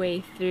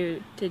midway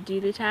through to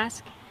do the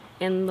task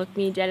and look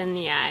me dead in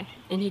the eye.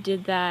 And he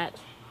did that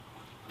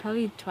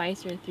probably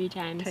twice or 3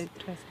 times.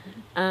 Twice.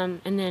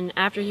 And then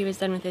after he was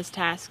done with his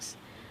tasks,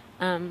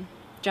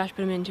 Josh put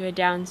him into a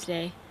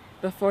downstay.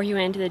 Before he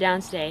went into the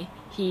downstay,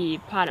 he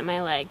pawed at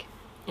my leg,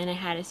 and I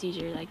had a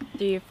seizure like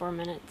 3 or 4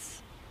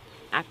 minutes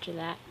after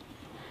that.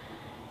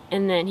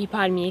 And then he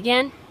pawed me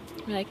again.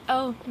 We're like,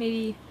 oh,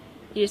 maybe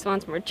he just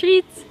wants more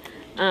treats.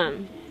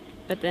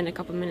 But then a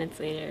couple minutes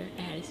later,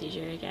 I had a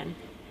seizure again.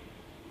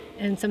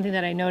 And something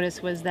that I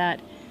noticed was that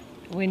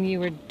when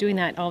you were doing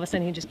that, all of a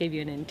sudden he just gave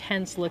you an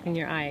intense look in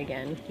your eye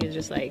again. He was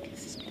just like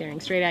staring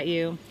straight at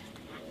you,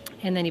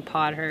 and then he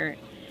pawed her,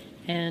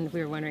 and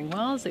we were wondering,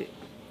 well,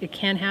 it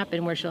can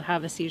happen where she'll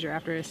have a seizure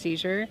after a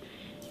seizure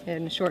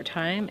in a short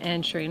time,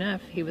 and sure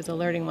enough, he was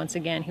alerting once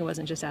again. He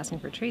wasn't just asking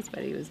for treats,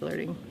 but he was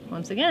alerting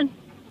once again.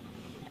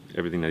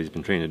 Everything that he's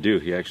been trained to do,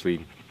 he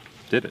actually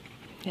did it.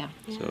 Yeah.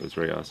 So it was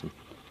very awesome.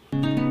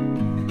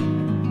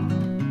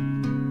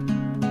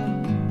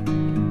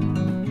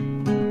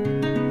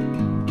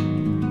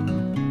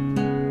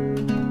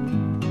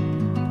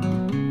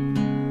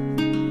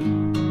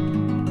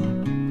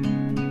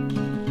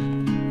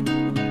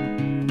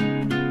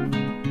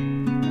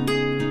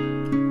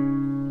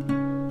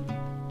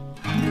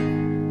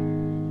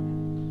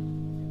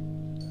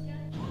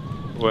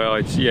 Well,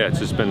 it's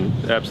just been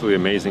absolutely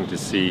amazing to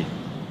see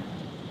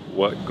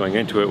what going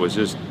into it was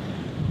just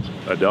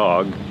a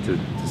dog.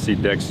 To see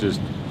Dex just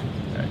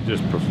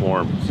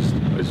perform, it's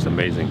just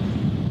amazing.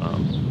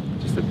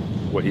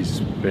 What he's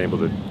been able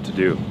to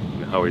do,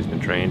 and how he's been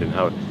trained, and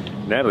how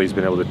Natalie's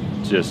been able to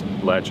just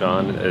latch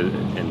on,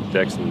 and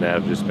Dex and Nat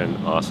have just been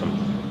awesome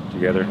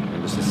together,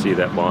 and just to see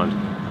that bond,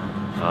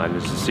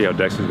 and just to see how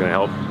Dex is going to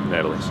help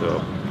Natalie.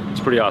 So it's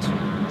pretty awesome.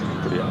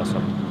 Pretty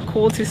awesome.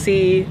 Cool to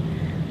see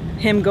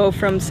him go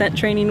from scent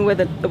training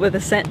with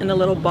a scent in a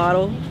little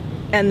bottle,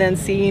 and then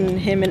seeing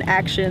him in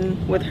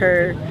action with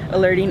her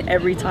alerting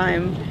every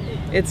time.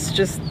 It's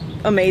just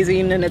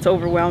amazing, and it's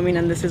overwhelming,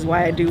 and this is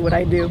why I do what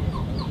I do.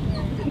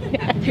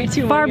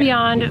 Far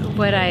beyond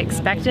what I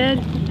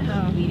expected.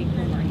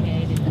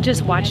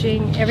 Just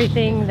watching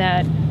everything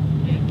that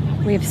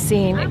we've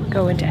seen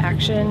go into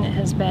action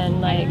has been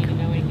like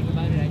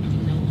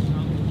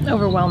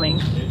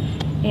overwhelming,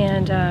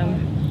 and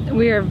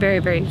we are very,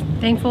 very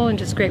thankful and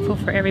just grateful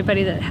for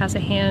everybody that has a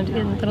hand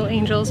in Little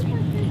Angels,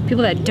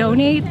 people that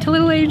donate to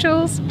Little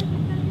Angels.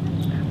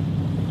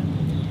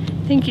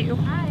 Thank you.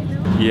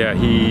 Yeah,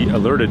 he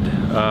alerted,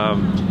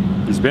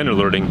 he's been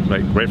alerting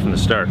right from the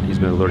start. He's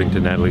been alerting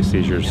to Natalie's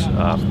seizures.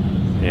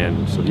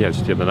 And so yeah,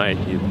 just the other night,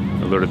 he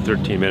alerted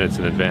 13 minutes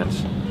in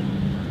advance.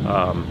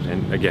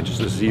 And again, just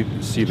to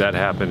see that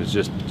happen is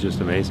just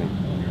amazing.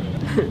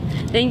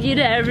 Thank you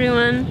to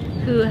everyone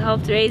who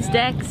helped raise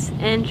Dex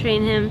and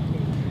train him.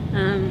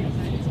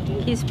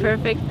 He's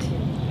perfect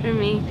for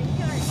me.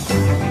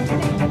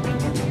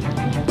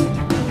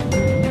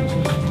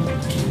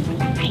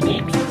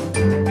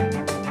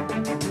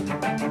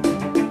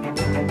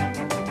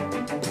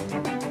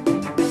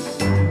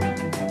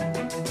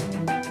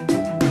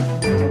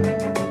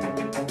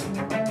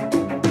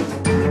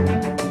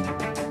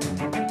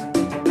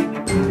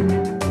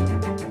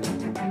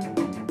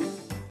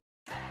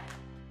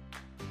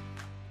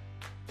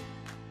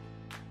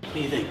 What do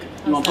you think?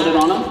 You want to put it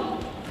on him?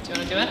 Do you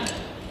want to do it?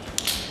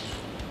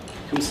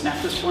 Come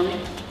snap this for me.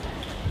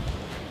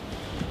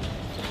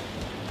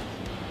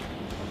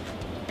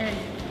 There you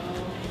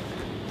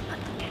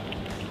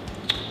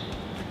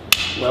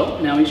go. Well,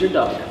 now he's your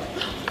dog.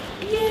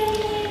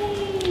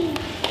 Yay!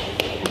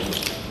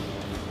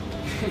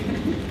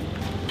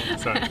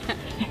 Sorry.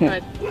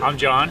 Good. I'm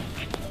John.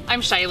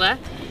 I'm Shyla,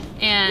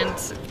 and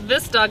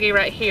this doggy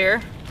right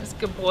here, this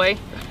good boy,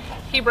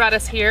 he brought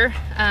us here.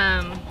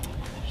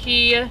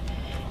 He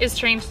is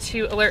trained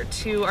to alert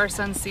to our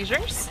son's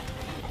seizures.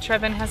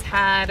 Trevin has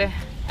had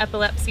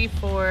epilepsy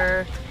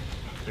for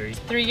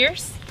 3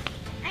 years.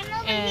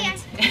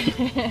 And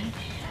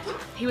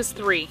he was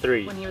three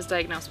when he was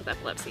diagnosed with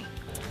epilepsy.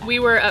 We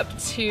were up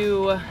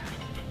to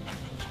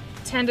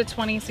 10 to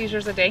 20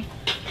 seizures a day.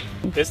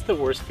 It's the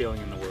worst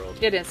feeling in the world.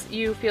 It is.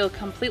 You feel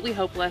completely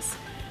hopeless.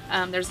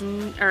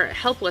 Or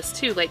helpless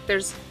too. Like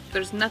there's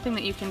nothing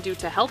that you can do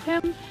to help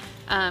him.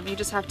 You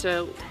just have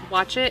to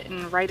watch it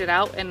and write it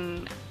out,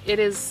 and it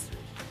is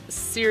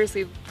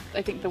seriously,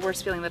 I think, the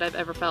worst feeling that I've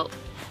ever felt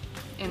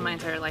in my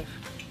entire life.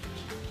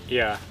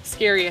 Yeah.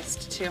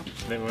 Scariest too.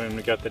 Then when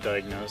we got the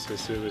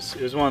diagnosis, it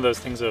was one of those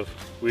things of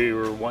we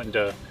were wanting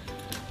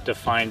to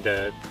find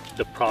the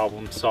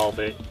problem, solve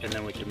it, and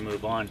then we could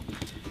move on.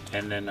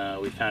 And then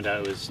we found out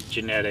it was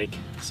genetic,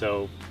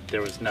 so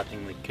there was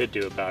nothing we could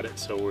do about it.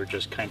 So we're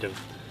just kind of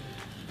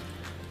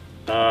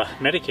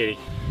medicating.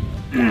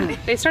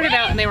 They started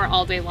out and they were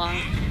all day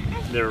long.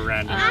 They were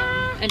random.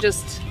 And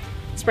just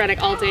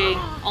sporadic all day,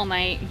 all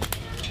night.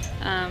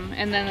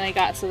 And then they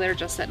got so they're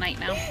just at night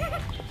now.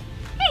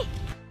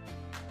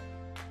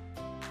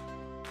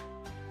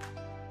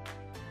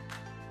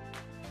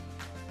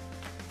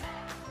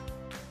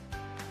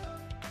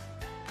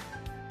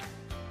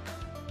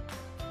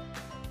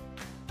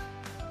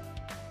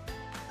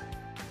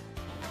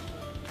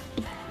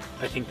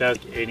 I think that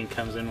Aiden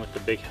comes in with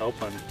the big help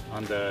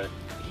on the,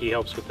 he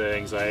helps with the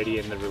anxiety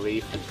and the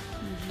relief,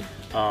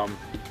 and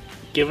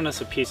giving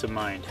us a peace of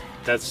mind.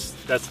 That's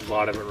a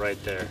lot of it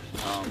right there.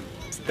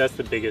 That's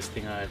the biggest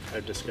thing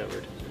I've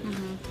discovered,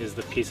 is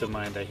the peace of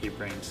mind that he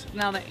brings.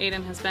 Now that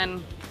Aiden has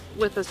been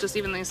with us just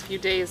even these few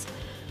days,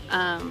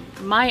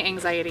 my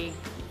anxiety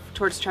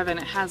towards Trevin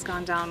has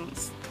gone down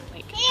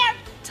like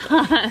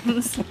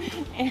tons.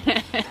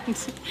 And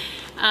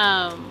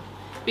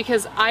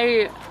because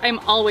I'm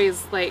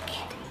always like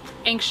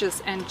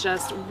anxious and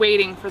just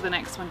waiting for the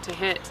next one to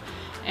hit.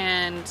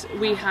 And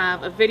we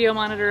have a video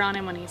monitor on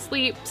him when he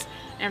sleeps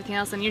and everything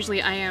else, and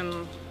usually I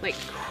am like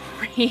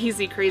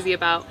crazy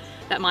about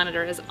that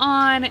monitor is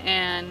on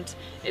and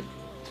it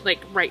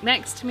like right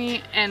next to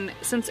me. And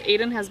since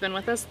Aiden has been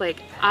with us,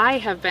 like I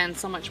have been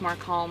so much more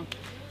calm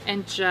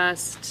and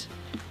just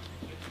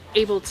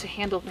able to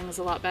handle things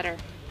a lot better.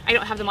 I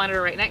don't have the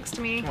monitor right next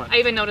to me. I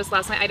even noticed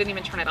last night I didn't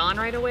even turn it on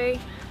right away.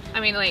 I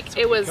mean, like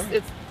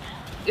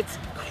it's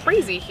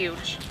crazy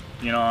huge.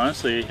 You know,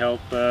 honestly,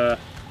 hopefully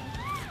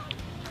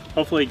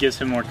it gives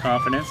him more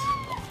confidence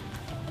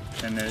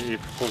and it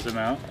pulls him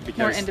out. Because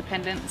more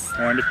independence.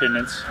 More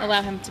independence.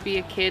 Allow him to be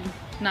a kid,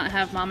 not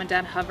have mom and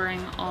dad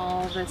hovering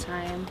all the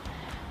time,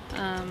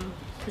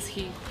 because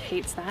he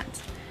hates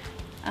that.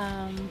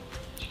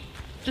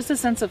 Just a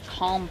sense of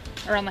calm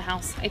around the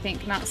house, I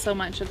think. Not so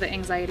much of the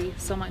anxiety,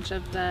 so much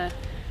of the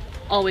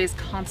always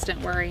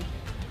constant worry.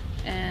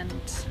 And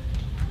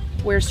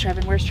where's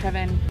Trevin, where's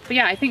Trevin? But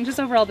yeah, I think just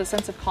overall the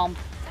sense of calm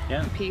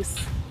and peace.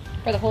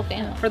 For the whole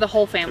family. For the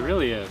whole family. It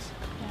really is.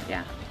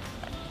 Yeah.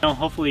 You know,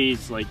 hopefully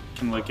he's like,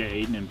 can look at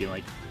Aiden and be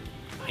like,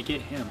 I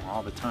get him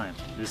all the time.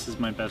 This is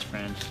my best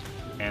friend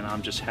and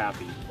I'm just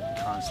happy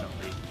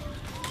constantly.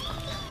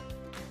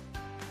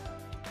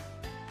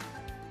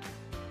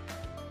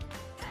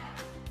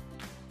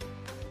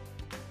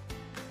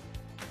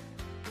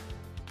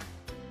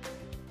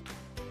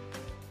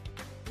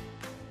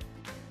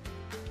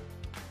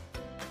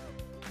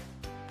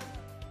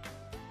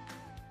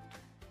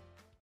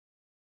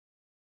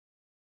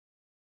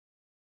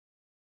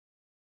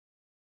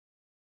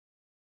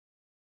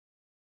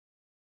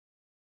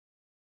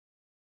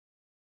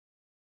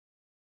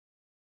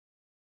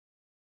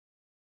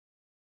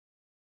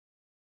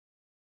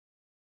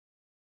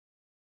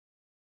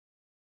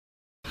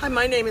 Hi,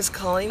 my name is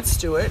Colleen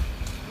Stewart.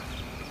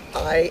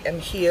 I am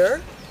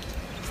here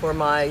for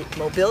my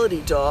mobility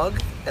dog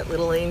at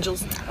Little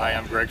Angels. Hi,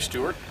 I'm Greg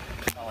Stewart,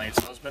 Colleen's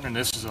husband, and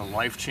this is a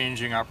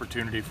life-changing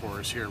opportunity for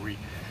us here. We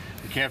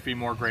can't be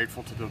more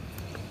grateful to the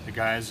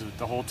guys,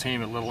 the whole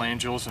team at Little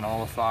Angels and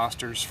all the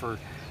fosters for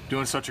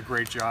doing such a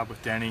great job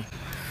with Denny.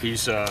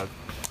 He's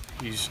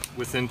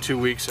within 2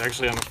 weeks,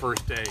 actually on the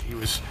first day, he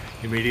was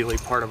immediately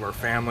part of our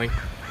family.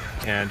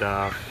 And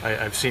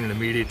I've seen an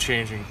immediate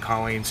change in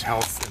Colleen's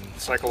health, and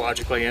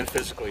psychologically and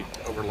physically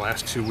over the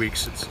last 2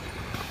 weeks.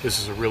 This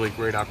is a really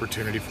great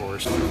opportunity for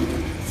us. Look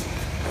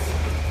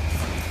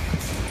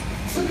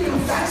at how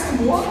fast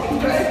I'm walking,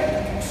 Greg.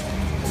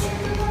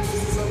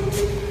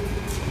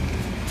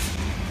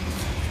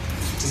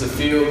 Does it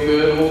feel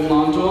good holding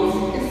on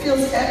to him? It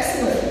feels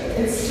excellent.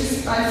 It's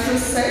just, I feel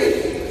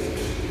safe.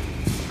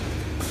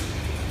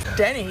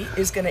 Denny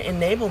is going to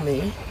enable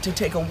me to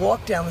take a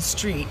walk down the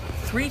street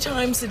 3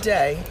 times a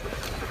day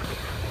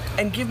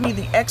and give me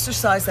the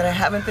exercise that I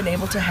haven't been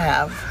able to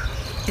have.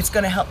 It's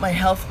going to help my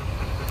health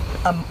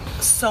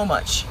so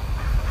much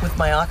with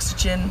my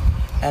oxygen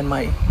and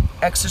my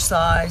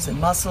exercise and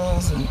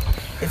muscles, and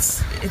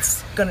it's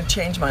going to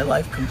change my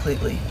life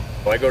completely.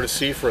 Well, I go to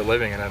sea for a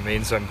living, and that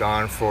means I'm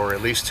gone for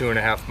at least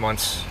 2.5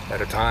 months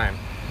at a time.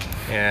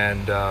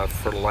 And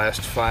for the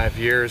last 5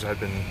 years, I've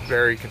been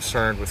very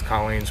concerned with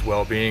Colleen's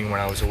well-being when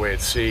I was away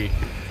at sea.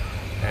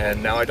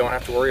 And now I don't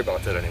have to worry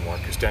about that anymore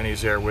because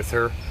Denny's there with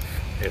her.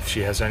 If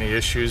she has any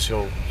issues,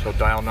 he'll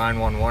dial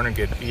 911 and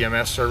get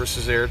EMS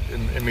services there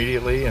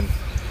immediately and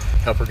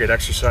help her get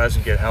exercise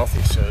and get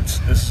healthy. So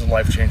this is a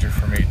life changer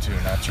for me too,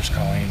 not just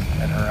Colleen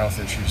and her health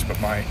issues,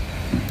 but my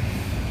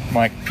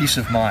peace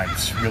of mind.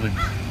 It's really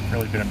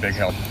been a big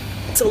help.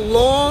 It's a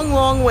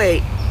long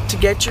wait to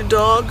get your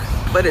dog,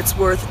 but it's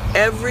worth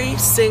every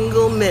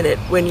single minute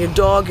when your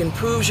dog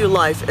improves your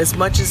life as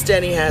much as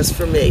Denny has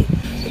for me.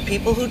 The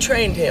people who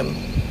trained him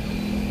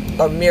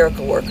are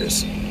miracle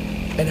workers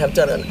and have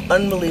done an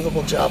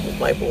unbelievable job with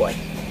my boy.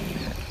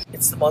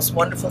 It's the most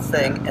wonderful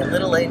thing, and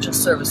Little Angel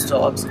Service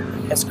Dogs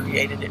has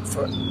created it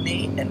for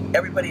me and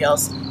everybody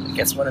else that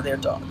gets one of their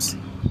dogs.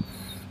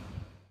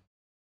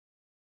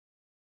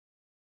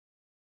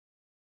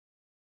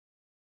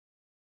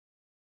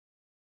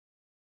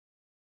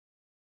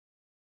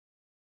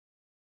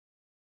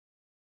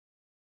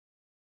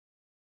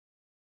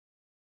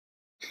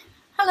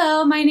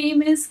 Hello, my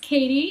name is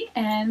Katie,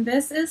 and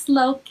this is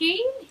Loki.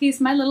 He's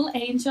my little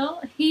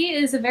angel. He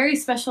is a very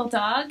special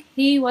dog.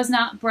 He was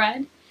not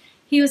bred.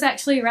 He was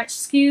actually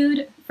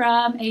rescued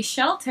from a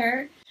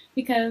shelter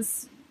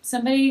because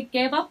somebody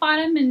gave up on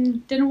him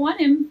and didn't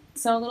want him.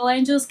 So Little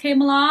Angels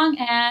came along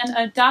and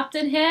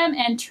adopted him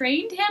and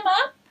trained him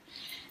up.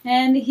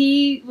 And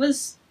he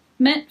was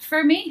meant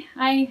for me.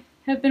 I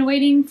have been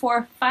waiting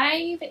for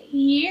 5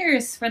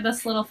 years for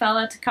this little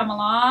fella to come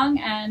along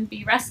and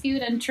be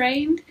rescued and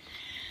trained.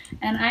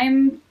 And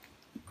I'm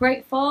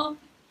grateful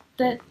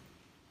that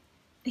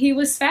he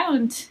was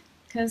found,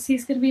 because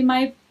he's going to be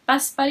my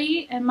best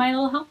buddy and my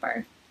little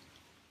helper.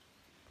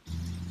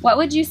 What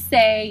would you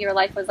say your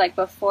life was like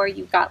before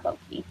you got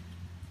Loki?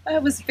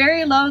 It was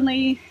very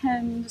lonely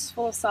and just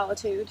full of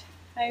solitude.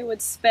 I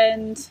would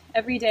spend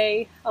every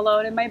day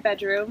alone in my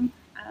bedroom,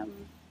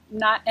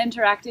 not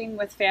interacting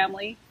with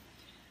family.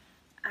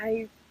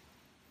 I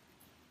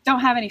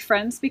don't have any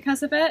friends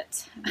because of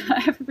it.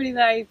 Everybody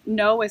that I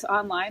know is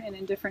online and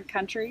in different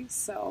countries,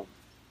 so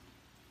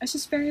it's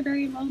just very,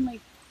 very lonely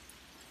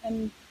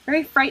and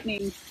very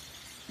frightening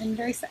and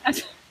very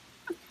sad.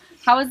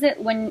 How was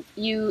it when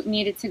you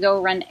needed to go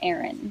run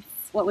errands?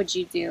 What would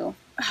you do?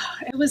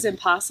 It was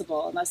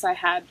impossible unless I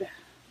had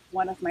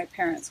one of my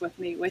parents with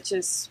me, which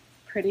is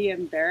pretty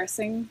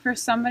embarrassing for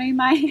somebody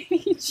my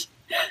age.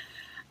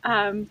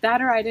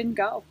 That or I didn't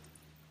go.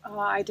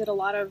 I did a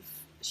lot of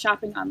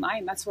shopping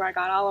online. That's where I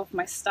got all of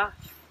my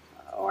stuff.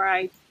 Or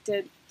I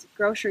did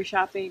grocery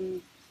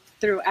shopping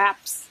through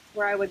apps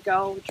where I would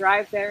go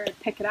drive there and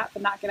pick it up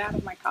and not get out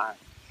of my car.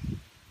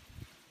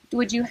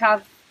 Would you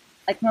have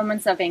like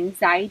moments of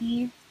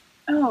anxiety?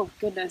 Oh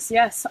goodness,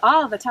 yes,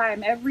 all the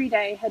time, every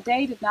day. A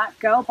day did not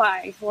go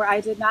by where I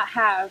did not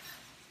have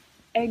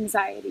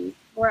anxiety,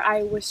 where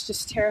I was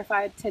just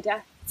terrified to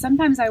death.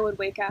 Sometimes I would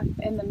wake up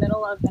in the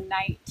middle of the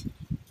night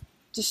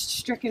just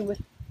stricken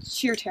with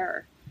sheer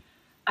terror.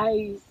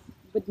 I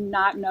would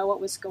not know what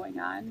was going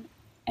on,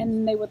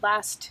 and they would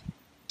last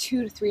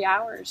 2 to 3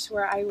 hours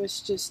where I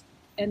was just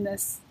in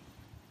this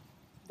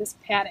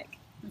panic.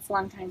 It's a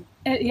long time.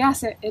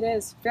 Yes, it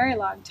is. Very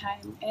long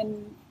time.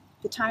 And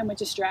the time would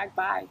just drag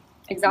by.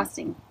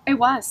 Exhausting. It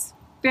was.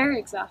 Very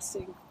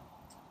exhausting.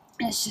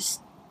 And it's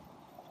just,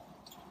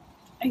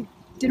 I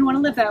didn't want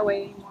to live that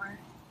way anymore.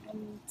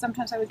 And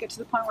sometimes I would get to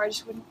the point where I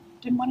just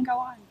didn't want to go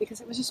on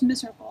because it was just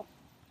miserable.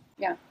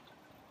 Yeah.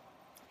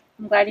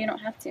 I'm glad you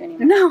don't have to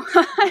anymore. No.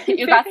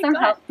 You got some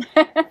help.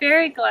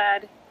 Very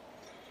glad.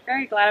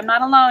 Very glad. I'm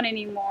not alone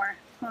anymore.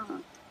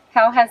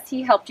 How has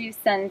he helped you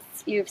since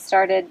you've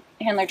started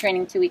handler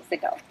training 2 weeks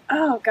ago?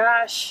 Oh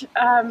gosh,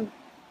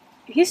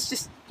 he's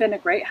just been a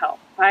great help.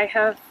 I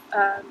have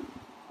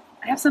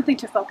something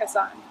to focus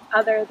on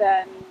other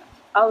than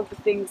all of the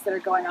things that are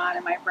going on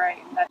in my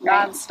brain, that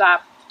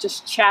nonstop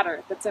just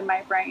chatter that's in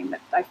my brain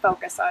that I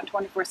focus on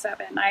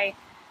 24/7. I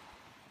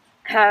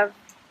have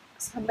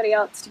somebody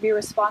else to be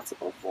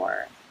responsible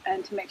for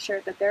and to make sure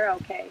that they're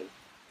okay.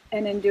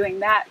 And in doing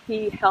that,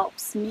 he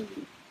helps me.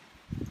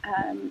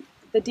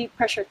 The deep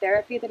pressure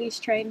therapy that he's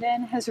trained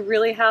in has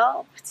really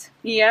helped.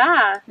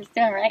 Yeah. He's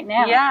doing it right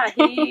now.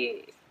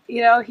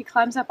 Yeah, he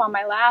climbs up on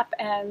my lap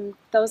and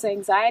those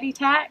anxiety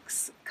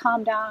attacks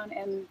calm down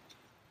in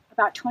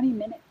about 20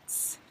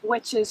 minutes,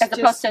 which is as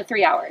opposed to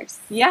 3 hours.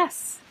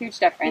 Yes. Huge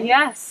difference.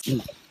 Yes.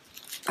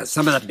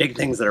 Some of the big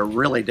things that are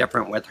really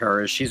different with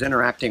her is she's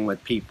interacting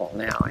with people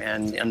now,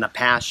 and in the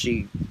past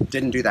she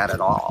didn't do that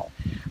at all.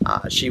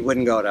 She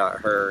wouldn't go to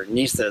her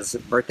niece's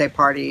birthday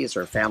parties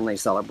or family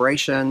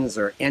celebrations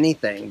or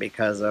anything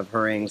because of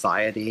her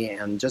anxiety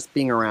and just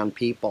being around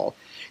people.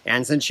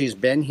 And since she's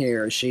been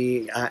here,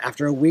 she,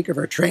 after a week of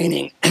her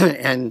training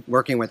and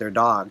working with her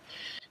dog,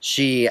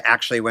 she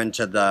actually went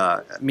to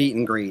the meet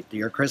and greet,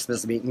 your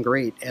Christmas meet and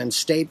greet, and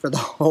stayed for the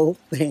whole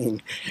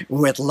thing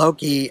with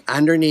Loki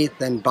underneath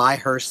and by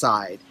her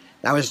side.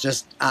 That was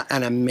just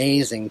an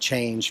amazing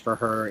change for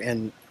her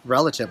in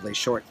relatively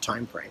short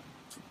time frame.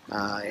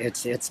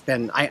 It's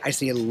been, I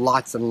see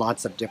lots and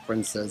lots of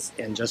differences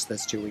in just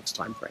this 2 weeks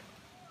time frame.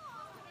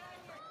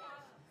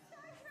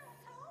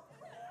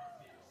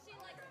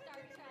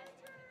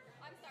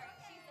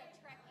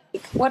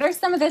 What are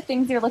some of the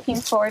things you're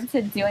looking forward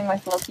to doing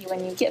with Loki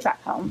when you get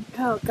back home?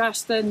 Oh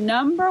gosh, the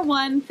number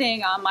one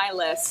thing on my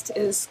list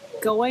is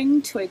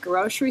going to a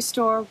grocery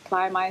store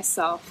by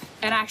myself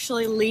and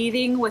actually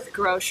leaving with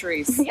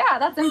groceries. Yeah,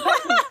 that's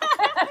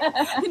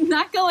important.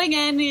 Not going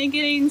in and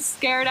getting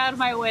scared out of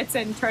my wits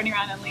and turning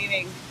around and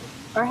leaving.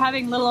 Or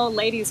having little old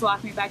ladies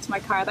walk me back to my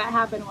car. That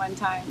happened one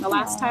time. The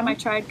last time I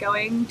tried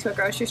going to a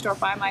grocery store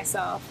by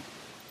myself,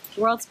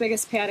 world's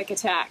biggest panic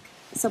attack.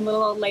 Some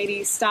little old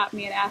lady stopped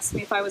me and asked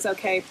me if I was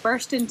okay,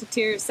 burst into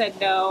tears, said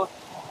no,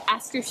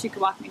 asked her if she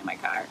could walk me to my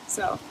car.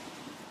 So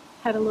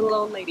had a little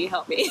old lady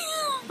help me.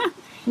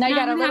 Now you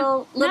got a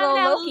little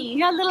Loki. You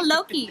got a little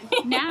Loki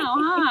now,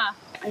 huh?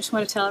 I just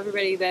want to tell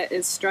everybody that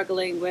is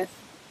struggling with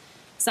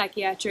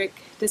psychiatric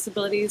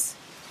disabilities,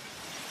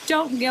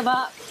 don't give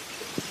up.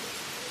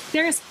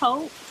 There's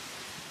hope.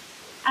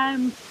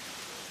 And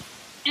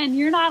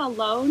you're not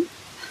alone.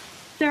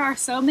 There are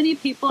so many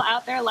people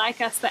out there like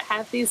us that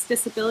have these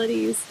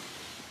disabilities,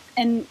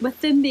 and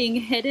with them being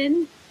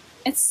hidden,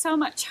 it's so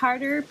much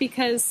harder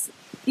because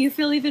you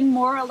feel even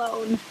more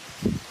alone.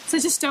 So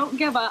just don't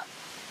give up.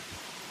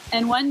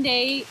 And one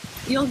day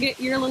you'll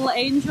get your little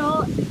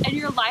angel and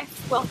your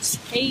life will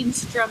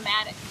change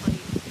dramatically.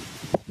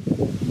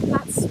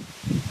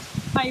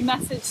 my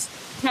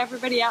message to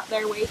everybody out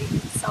there waiting.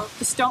 So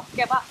just don't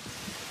give up.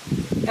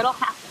 It'll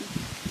happen.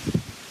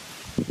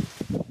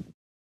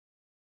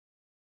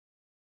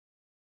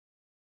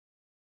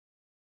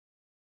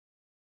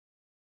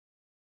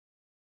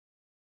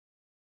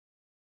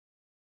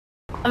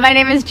 My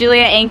name is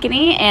Julia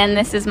Ankeny, and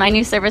this is my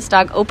new service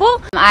dog,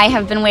 Opal. I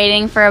have been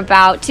waiting for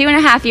about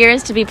 2.5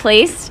 years to be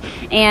placed,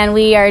 and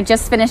we are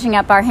just finishing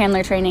up our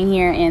handler training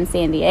here in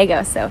San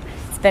Diego. So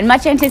it's been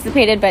much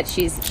anticipated, but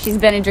she's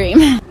been a dream.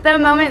 The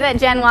moment that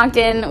Jen walked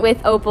in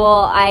with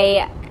Opal,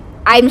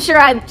 I'm sure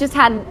I just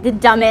had the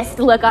dumbest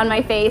look on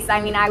my face.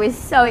 I mean, I was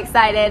so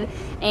excited,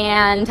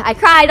 and I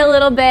cried a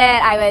little bit.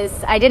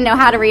 I didn't know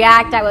how to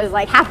react. I was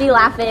like happy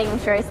laughing. I'm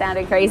sure I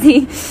sounded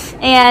crazy.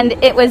 And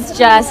it's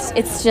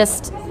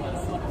just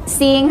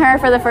seeing her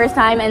for the first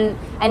time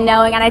and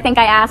knowing, and I think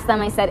I asked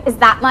them, I said, is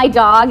that my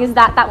dog? Is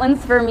that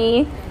one's for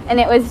me? And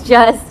it was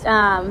just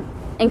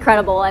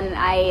incredible, and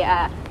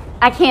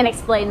I can't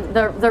explain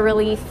the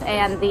relief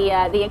and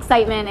the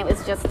excitement.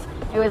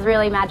 It was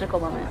really a magical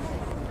moment.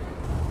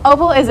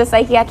 Opal is a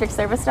psychiatric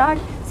service dog,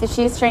 so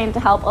she's trained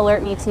to help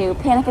alert me to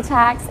panic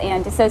attacks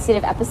and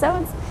dissociative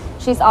episodes.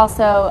 She's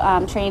also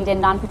trained in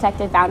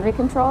non-protective boundary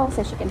control,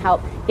 so she can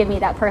help give me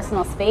that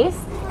personal space.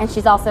 And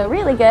she's also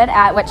really good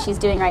at what she's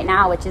doing right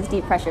now, which is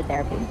deep pressure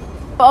therapy.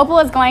 Opal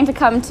is going to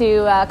come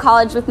to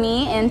college with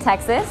me in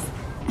Texas.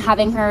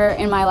 Having her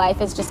in my life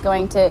is just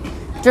going to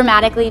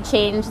dramatically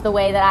change the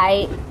way that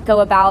I go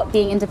about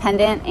being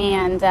independent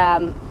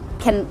and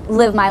can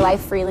live my life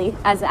freely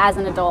as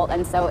an adult.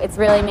 And so it's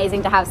really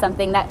amazing to have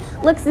something that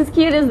looks as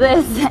cute as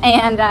this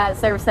and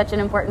serves such an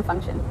important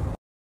function.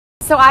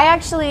 So I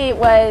actually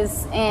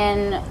was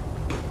in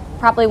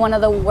probably one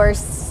of the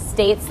worst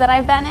states that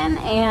I've been in,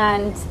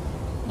 and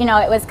you know,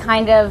 it was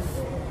kind of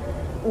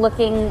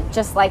looking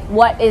just like,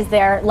 what is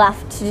there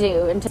left to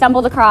do? And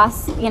stumbled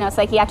across, you know,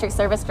 psychiatric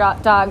service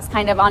dogs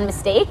kind of on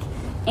mistake,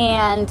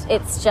 and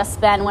it's just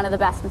been one of the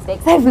best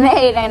mistakes I've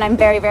made, and I'm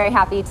very, very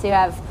happy to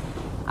have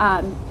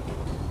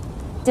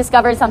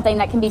discovered something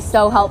that can be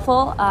so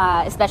helpful,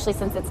 especially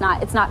since it's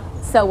not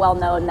so well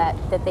known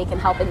that they can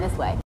help in this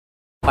way.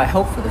 My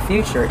hope for the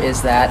future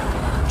is that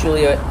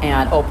Julia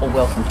and Opal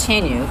will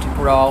continue to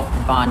grow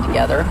and bond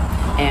together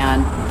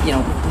and, you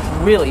know,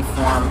 really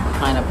form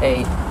kind of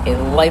a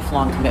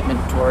lifelong commitment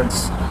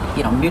towards,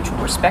 you know, mutual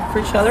respect for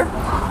each other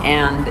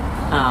and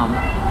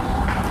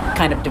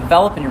kind of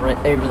developing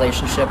a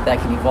relationship that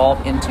can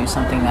evolve into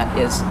something that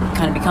is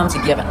kind of becomes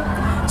a given,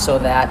 so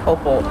that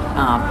Opal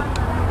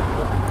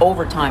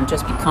over time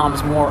just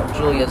becomes more of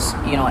Julia's,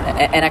 you know,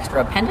 an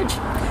extra appendage.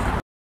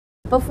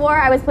 Before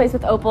I was placed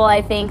with Opal,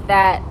 I think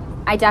that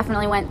I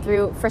definitely went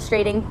through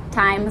frustrating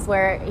times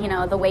where, you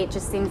know, the wait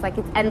just seems like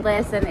it's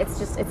endless and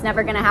it's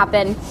never going to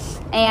happen.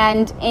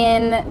 And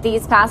in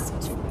these past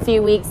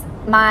few weeks,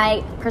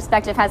 my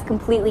perspective has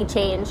completely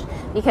changed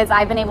because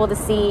I've been able to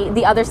see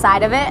the other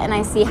side of it, and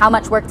I see how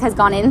much work has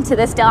gone into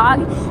this dog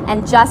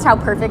and just how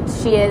perfect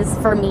she is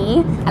for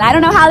me. And I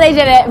don't know how they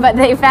did it, but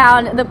they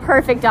found the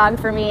perfect dog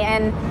for me,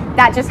 and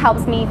that just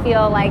helps me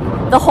feel like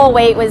the whole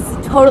wait was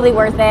totally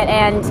worth it.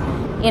 And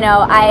you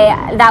know,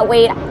 that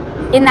wait,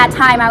 in that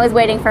time I was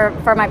waiting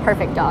for my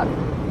perfect dog.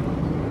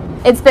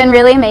 It's been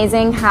really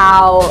amazing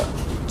how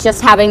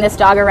just having this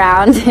dog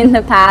around in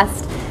the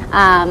past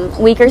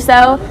week or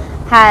so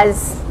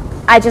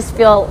I just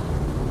feel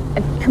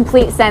a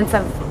complete sense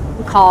of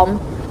calm,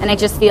 and I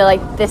just feel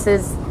like this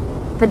is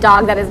the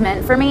dog that is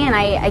meant for me, and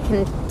I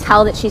can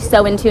tell that she's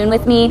so in tune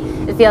with me.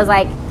 It feels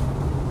like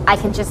I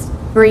can just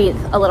breathe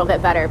a little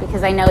bit better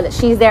because I know that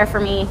she's there for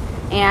me,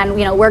 and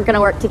you know, we're going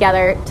to work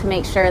together to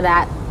make sure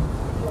that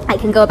I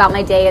can go about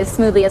my day as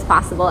smoothly as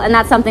possible, and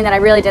that's something that I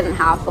really didn't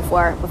have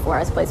before I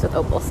was placed with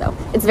Opal, so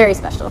it's very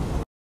special.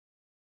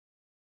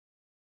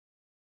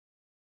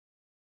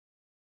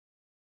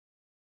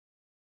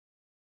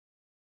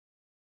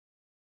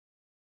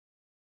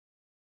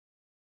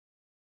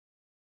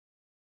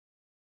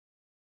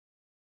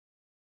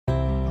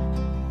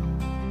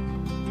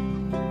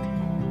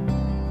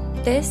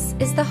 This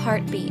is the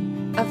heartbeat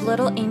of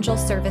Little Angel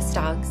Service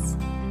Dogs.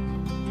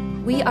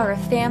 We are a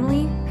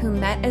family who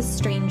met as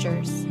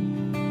strangers,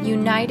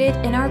 united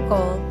in our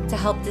goal to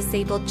help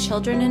disabled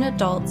children and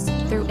adults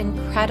through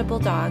incredible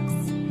dogs.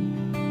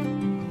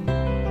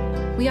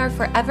 We are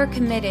forever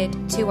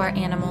committed to our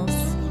animals.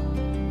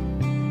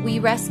 We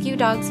rescue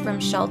dogs from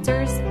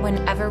shelters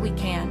whenever we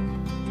can.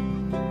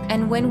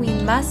 And when we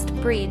must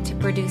breed to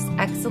produce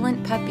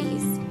excellent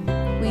puppies,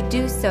 we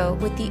do so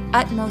with the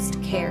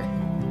utmost care,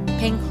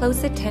 paying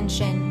close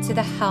attention to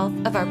the health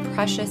of our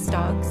precious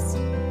dogs.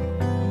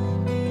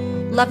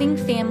 Loving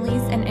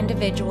families and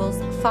individuals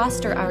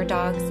foster our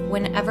dogs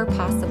whenever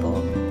possible.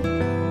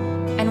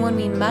 And when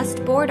we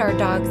must board our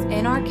dogs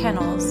in our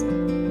kennels,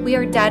 we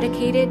are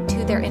dedicated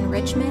to their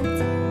enrichment,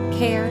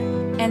 care,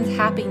 and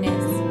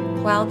happiness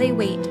while they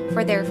wait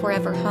for their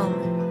forever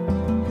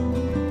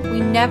home. We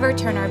never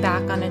turn our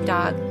back on a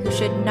dog who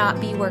should not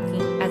be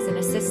working as an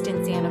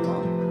assistance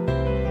animal.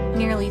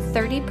 Nearly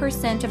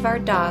 30% of our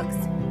dogs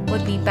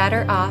would be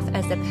better off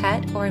as a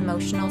pet or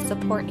emotional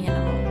support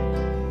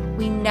animal.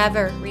 we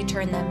never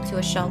return them to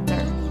a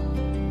shelter.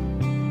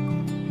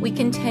 We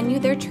continue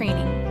their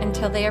training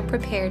until they are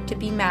prepared to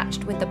be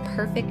matched with the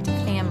perfect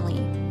family.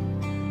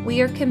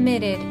 We are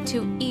committed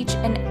to each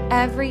and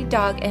every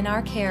dog in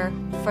our care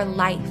for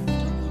life.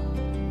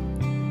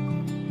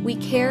 We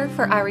care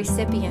for our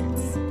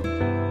recipients.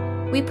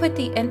 We put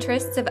the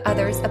interests of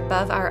others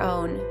above our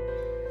own.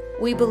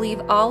 We believe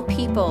all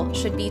people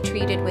should be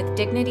treated with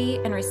dignity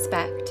and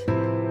respect.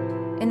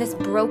 In this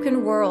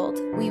broken world,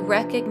 we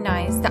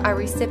recognize that our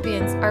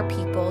recipients are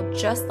people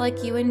just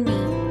like you and me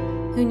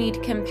who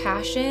need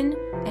compassion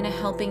and a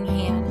helping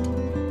hand.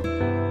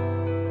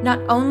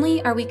 Not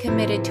only are we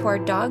committed to our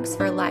dogs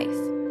for life,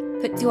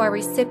 but to our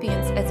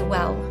recipients as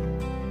well.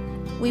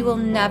 We will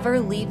never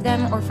leave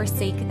them or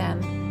forsake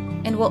them,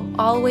 and will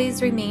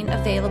always remain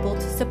available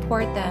to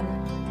support them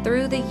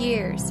through the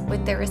years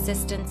with their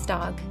assistance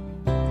dog.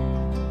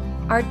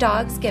 Our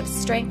dogs give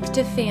strength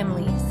to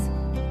families,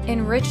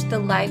 enrich the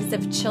lives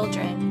of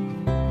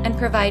children, and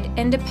provide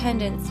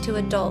independence to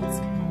adults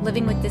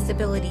living with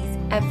disabilities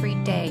every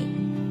day.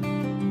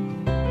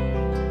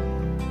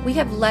 We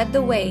have led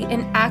the way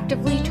in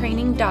actively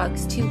training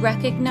dogs to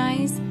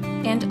recognize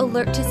and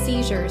alert to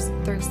seizures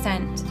through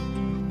scent.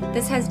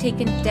 This has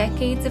taken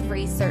decades of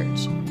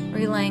research,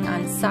 relying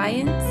on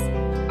science,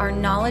 our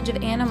knowledge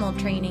of animal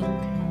training,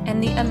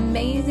 and the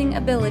amazing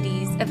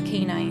abilities of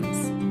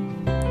canines.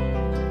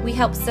 We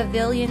help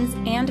civilians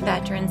and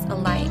veterans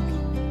alike,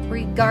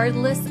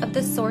 regardless of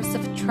the source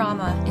of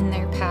trauma in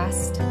their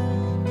past.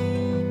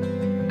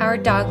 Our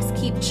dogs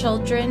keep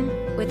children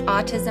with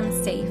autism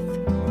safe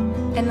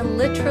and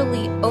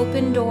literally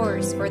open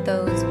doors for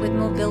those with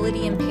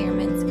mobility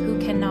impairments who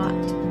cannot.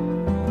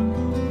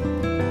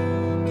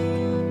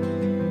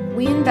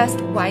 We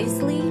invest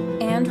wisely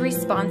and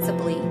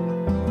responsibly.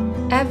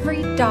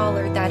 Every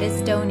dollar that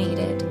is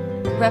donated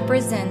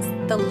represents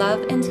the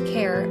love and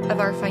care of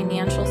our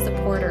financial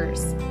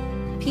supporters,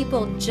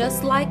 people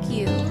just like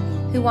you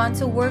who want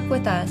to work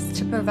with us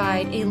to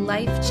provide a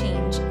life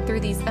change through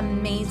these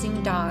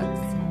amazing dogs.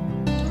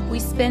 We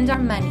spend our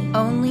money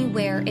only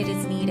where it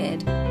is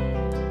needed.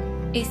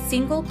 A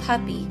single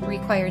puppy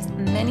requires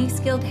many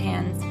skilled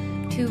hands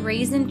to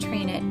raise and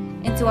train it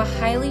into a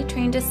highly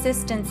trained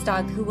assistance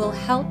dog who will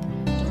help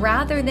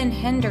rather than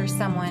hinder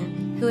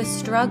someone who is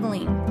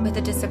struggling with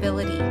a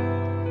disability.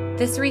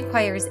 This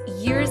requires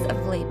years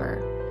of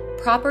labor,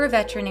 proper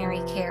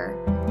veterinary care,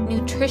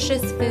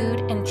 nutritious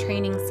food, and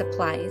training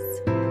supplies.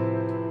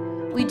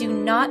 We do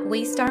not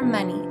waste our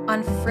money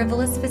on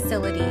frivolous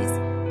facilities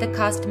that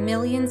cost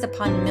millions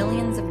upon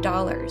millions of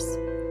dollars.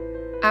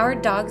 Our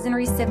dogs and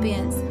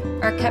recipients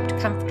are kept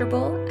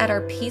comfortable at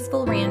our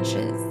peaceful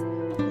ranches,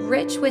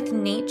 rich with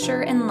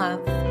nature and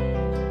love.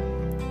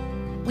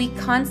 We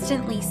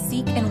constantly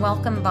seek and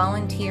welcome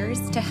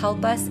volunteers to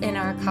help us in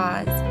our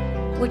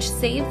cause, which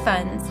save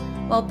funds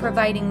while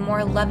providing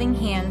more loving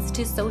hands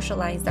to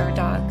socialize our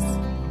dogs.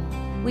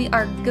 We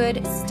are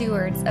good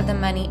stewards of the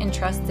money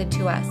entrusted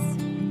to us.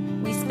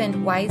 We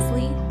spend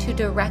wisely to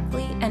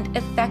directly and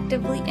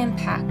effectively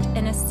impact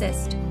and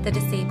assist the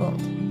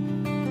disabled.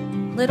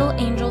 Little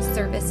Angel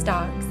Service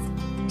Dogs.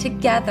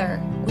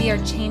 Together, we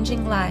are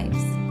changing lives,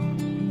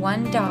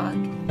 one dog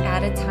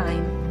at a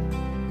time.